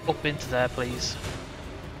up into there, please.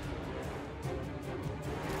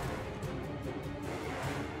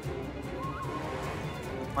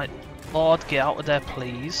 My lord, get out of there,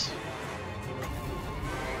 please.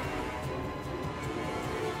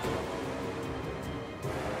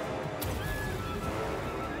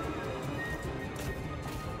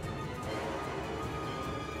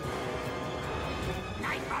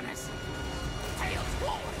 Night runners! Tails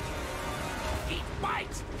forward! Eat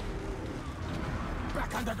bite!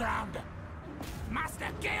 Back underground! Master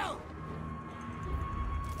kill!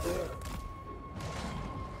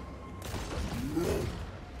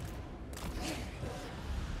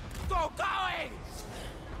 Go going!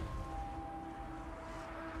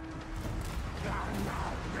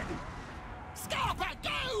 Now ready! Scarper,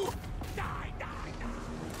 go! Die, die, die!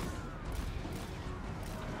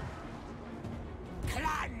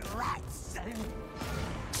 Clan rats!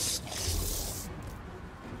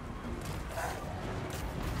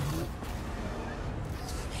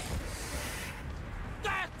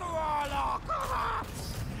 Death to Warlock!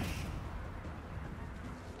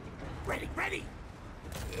 Ready, ready!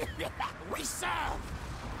 We serve!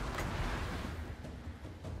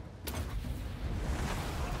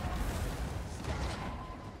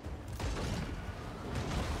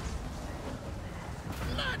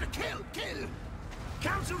 Murder, kill, kill!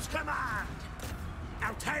 Council's command!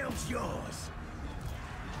 Our tail's yours!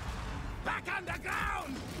 Back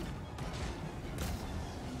underground!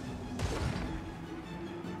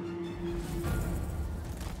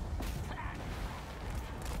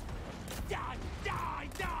 Die, die,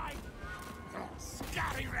 die!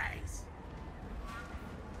 Scary race!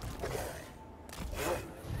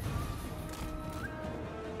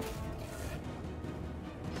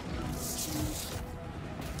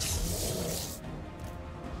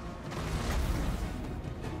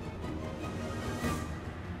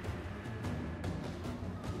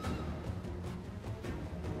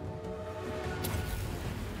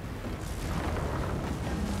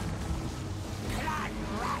 Clan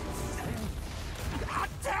rats!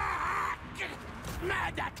 Attack!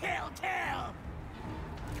 Murder, kill, kill!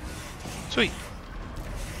 Sweet.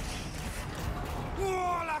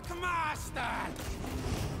 Warlock master!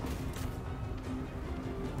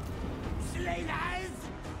 Slayers!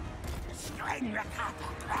 String the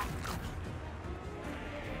cattle.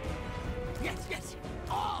 Yes, yes!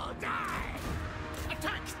 All die!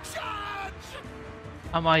 Attack, charge!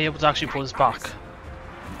 Am I able to actually pull this back?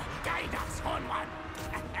 Guide us on one!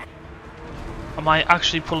 Am I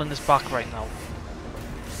actually pulling this back right now?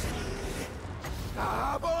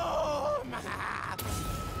 Boom!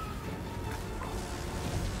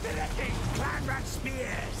 Directing clan rat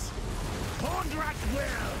spears! Horned rat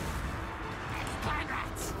will! Clan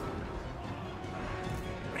rats!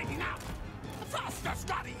 Ready now! Faster,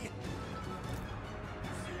 Scotty!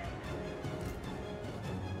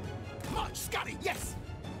 March, Scotty, yes!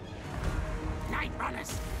 Night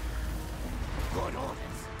runners! Good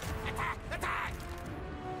orders! Attack, attack!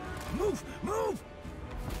 Move, move!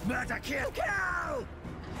 Murder, kill, kill!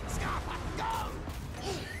 Scarper, go!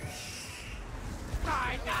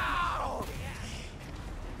 Right now!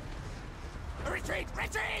 Retreat,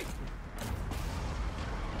 retreat!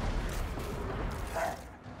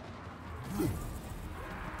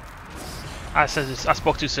 I said this. I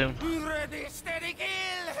spoke too soon. Ready, steady, kill!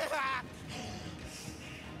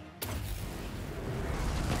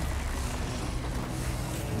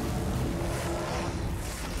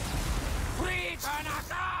 Free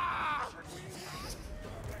Tanaka!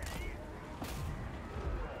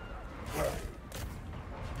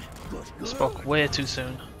 Good, good. Spoke way too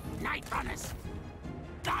soon. Night runners!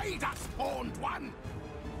 Guide us, horned one!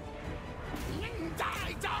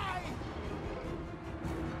 Die, die!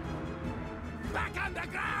 Back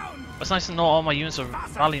underground! It's nice to know all my units are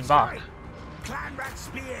rallying back. Clan rat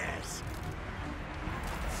spears!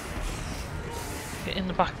 Get in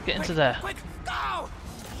the back. Get into there. Quick, go!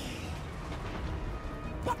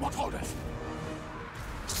 What orders?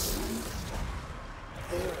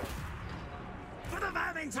 For the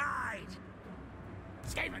Vermintide!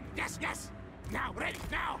 Skaven, yes, yes! Now, ready,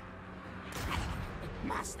 now!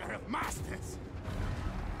 Master of masters!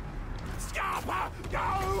 Scarpa,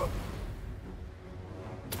 go!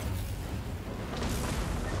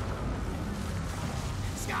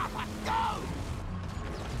 Scarpa, go!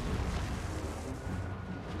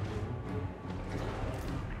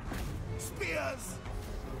 Spears!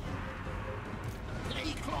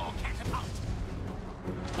 Clay claw catapult!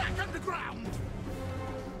 Back underground!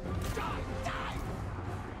 Die, die!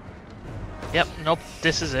 Yep, nope,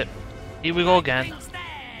 this is it. Here we go again.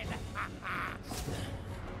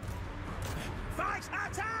 Fight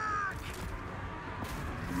attack!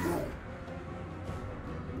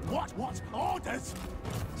 What orders?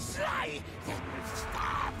 Slay!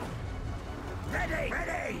 Stab! Ready,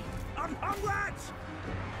 ready! Onwards!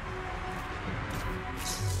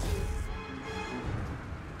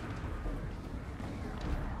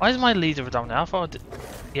 Why is my leader down there? I thought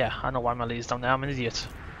yeah, I know why my leader's down there. I'm an idiot.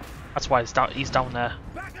 That's why he's down there.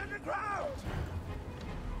 Back underground!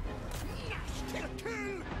 Kill!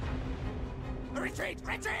 Retreat!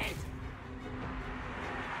 Retreat!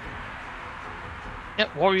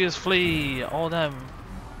 Yep, warriors flee, all them.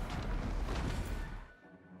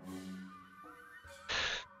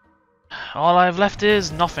 All I have left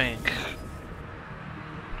is nothing.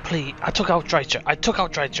 Please, I took out Drycher. I took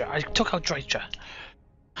out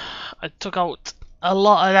a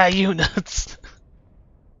lot of their units.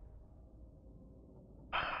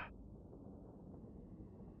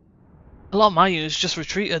 A lot of my units just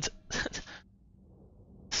retreated.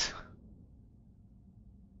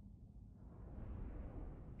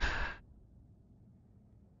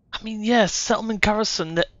 I mean, yes, settlement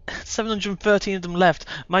garrison, 713 of them left.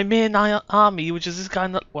 My main army, which is this guy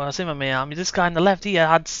in the, well, I say my main army, this guy on the left here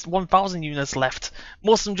had 1,000 units left.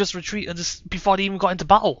 Most of them just retreated before they even got into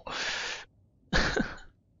battle.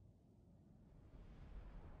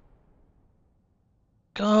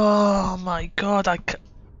 Oh my god, I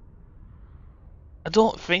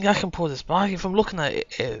don't think I can pull this back. If I'm looking at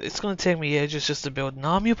it, it's going to take me ages just to build an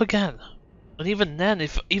army up again. And even then,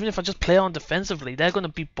 even if I just play on defensively, they're going to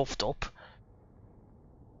be buffed up.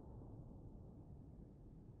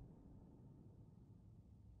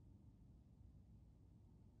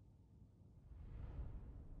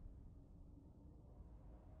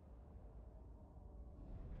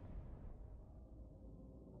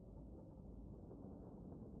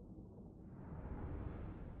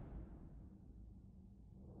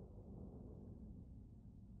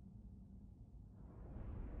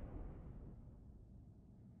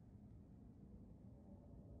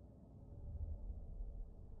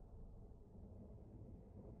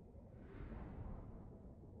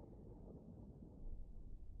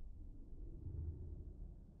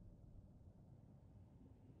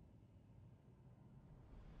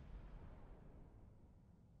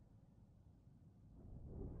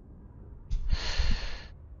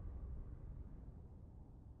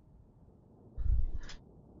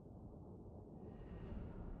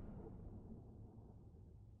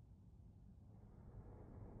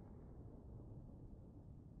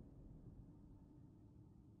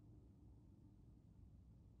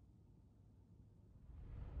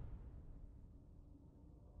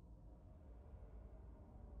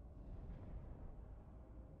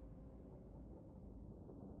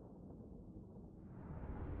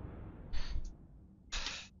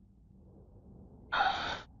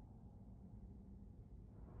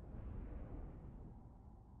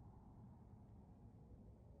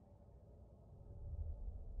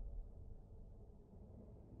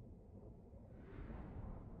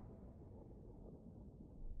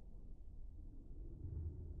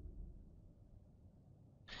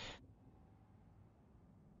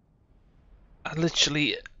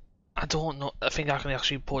 I don't know. I think I can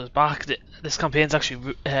actually pull this back. This campaign's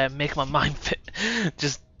actually making my mind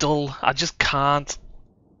just dull. I just can't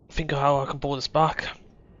think of how I can pull this back.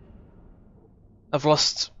 I've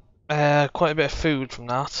lost quite a bit of food from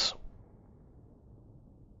that.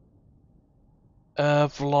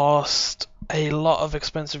 I've lost a lot of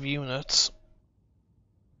expensive units.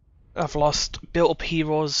 I've lost built-up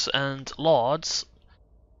heroes and lords.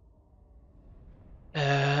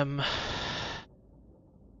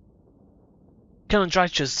 Killing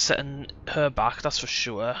Drycher's setting her back, that's for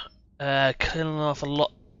sure. Killing off a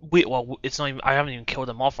lot. Well, it's not even. I haven't even killed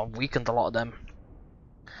them off. I've weakened a lot of them.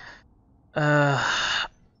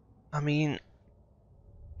 I mean,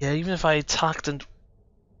 yeah. Even if I attacked and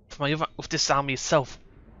with this army itself,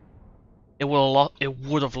 it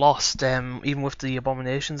would have lost. Even with the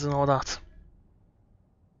abominations and all that.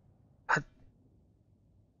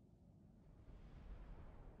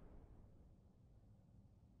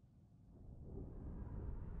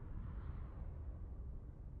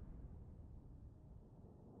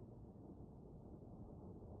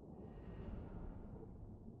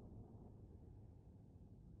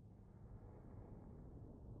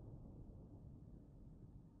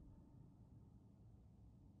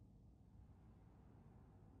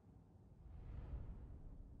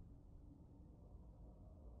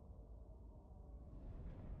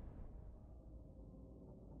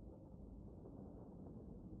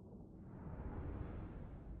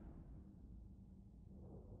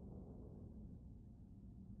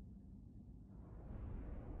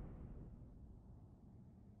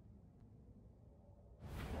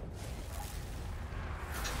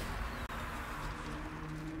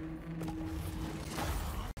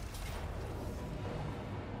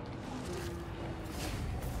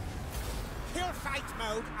 fight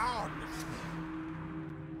mode on.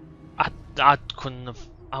 I couldn't have.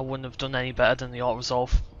 I wouldn't have done any better than the auto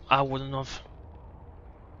resolve. I wouldn't have.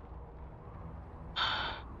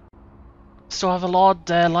 Still have a lord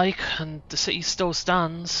there, like, and the city still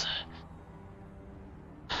stands.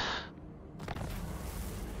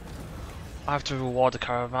 I have to reward the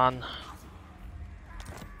caravan.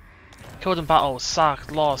 Killed in battle,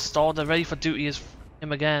 sacked, lost, order ready for duty is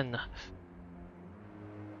him again.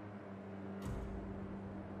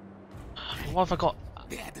 What have I got?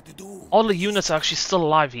 All the units are actually still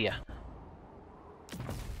alive here.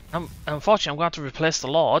 Unfortunately, I'm going to have to replace the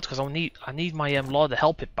Lord because I need my Lord to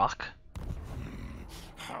help it back.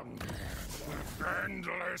 Hunger.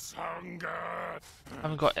 Endless hunger. I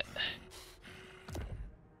haven't got it.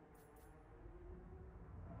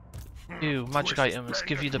 You magic items,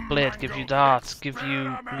 give you the blade, give you that, give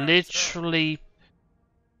you literally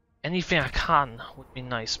anything I can would be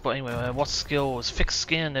nice. But anyway, what skills? Fixed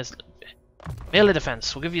skin is melee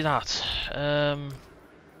defense. We'll give you that.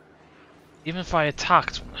 Even if I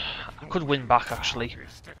attacked, I could win back actually.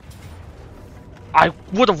 I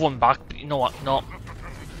would have won back, but you know what? No.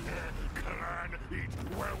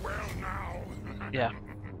 Yeah.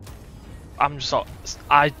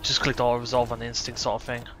 I just clicked auto resolve on instinct sort of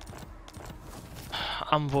thing.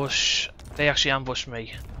 Ambush. They actually ambushed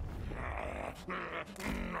me.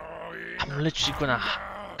 I'm literally gonna.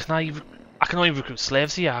 I can only recruit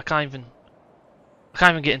slaves here. I can't even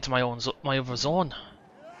get into my other zone.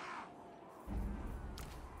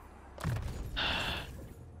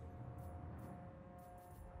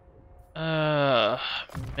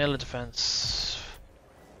 Melee defense.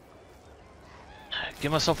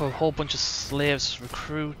 Give myself a whole bunch of slaves to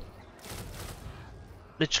recruit.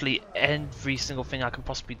 Literally every single thing I can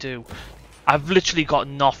possibly do. I've literally got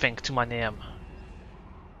nothing to my name.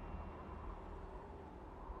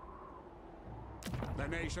 The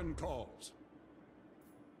nation calls.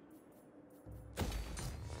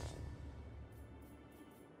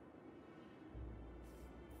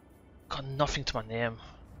 Got nothing to my name.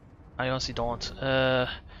 I honestly don't.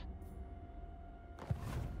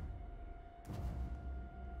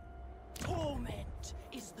 Torment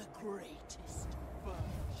is the greatest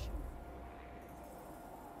virtue.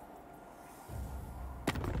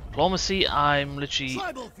 Diplomacy, I'm literally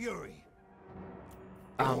Tribal fury.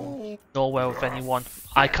 nowhere with anyone.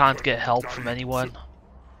 I can't get help from anyone.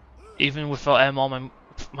 Even without all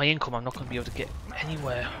my income, I'm not going to be able to get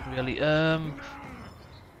anywhere really.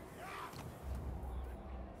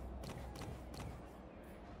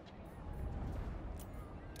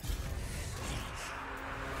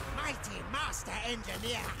 Mighty master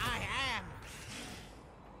engineer I am.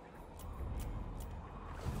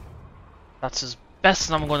 That's as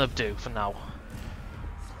best I'm going to do for now.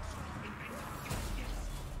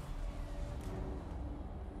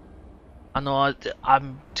 I know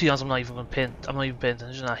I'm to be honest, I'm not even paying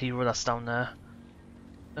attention to that hero that's down there.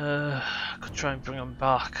 I could try and bring him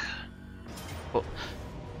back, but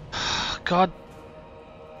God,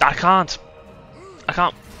 I can't.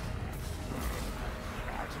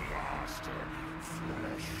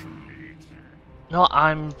 No,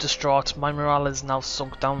 I'm distraught. My morale is now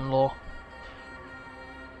sunk down low.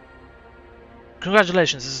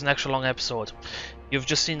 Congratulations, this is an extra long episode. You've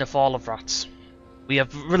just seen the fall of rats. We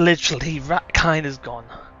have literally, Ratkind is gone.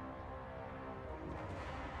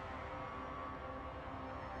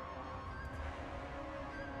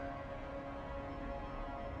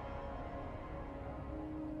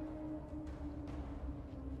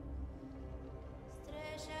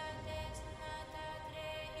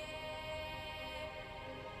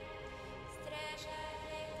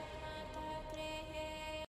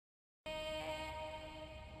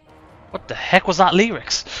 What the heck was that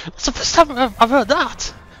lyrics? That's the first time I've heard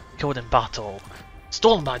that! Killed in battle.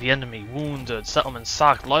 Stolen by the enemy, wounded, settlement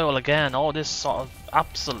sacked, loyal again, all this sort of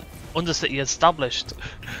absolute undercity established.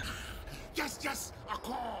 Yes,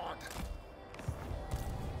 accord.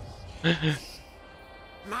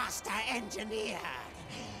 Master engineer.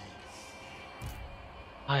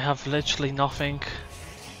 I have literally nothing.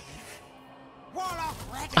 Warlock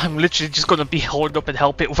ready. I'm literally just gonna be holding up and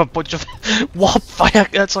help it with a bunch of warp fire.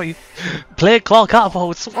 Sorry, play claw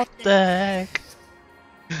catapults. What the heck?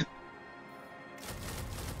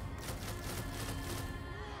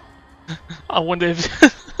 I wonder if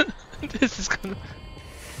this is gonna.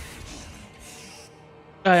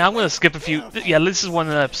 Alright, I'm gonna skip a few. Yeah, this is one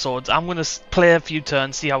of the episodes. I'm gonna play a few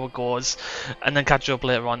turns, see how it goes, and then catch up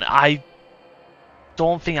later on. I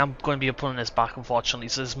don't think I'm going to be pulling this back, unfortunately,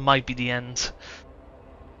 so this might be the end.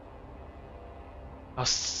 I'll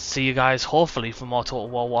see you guys hopefully for more Total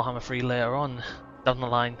War Warhammer 3 later on down the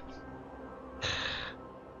line.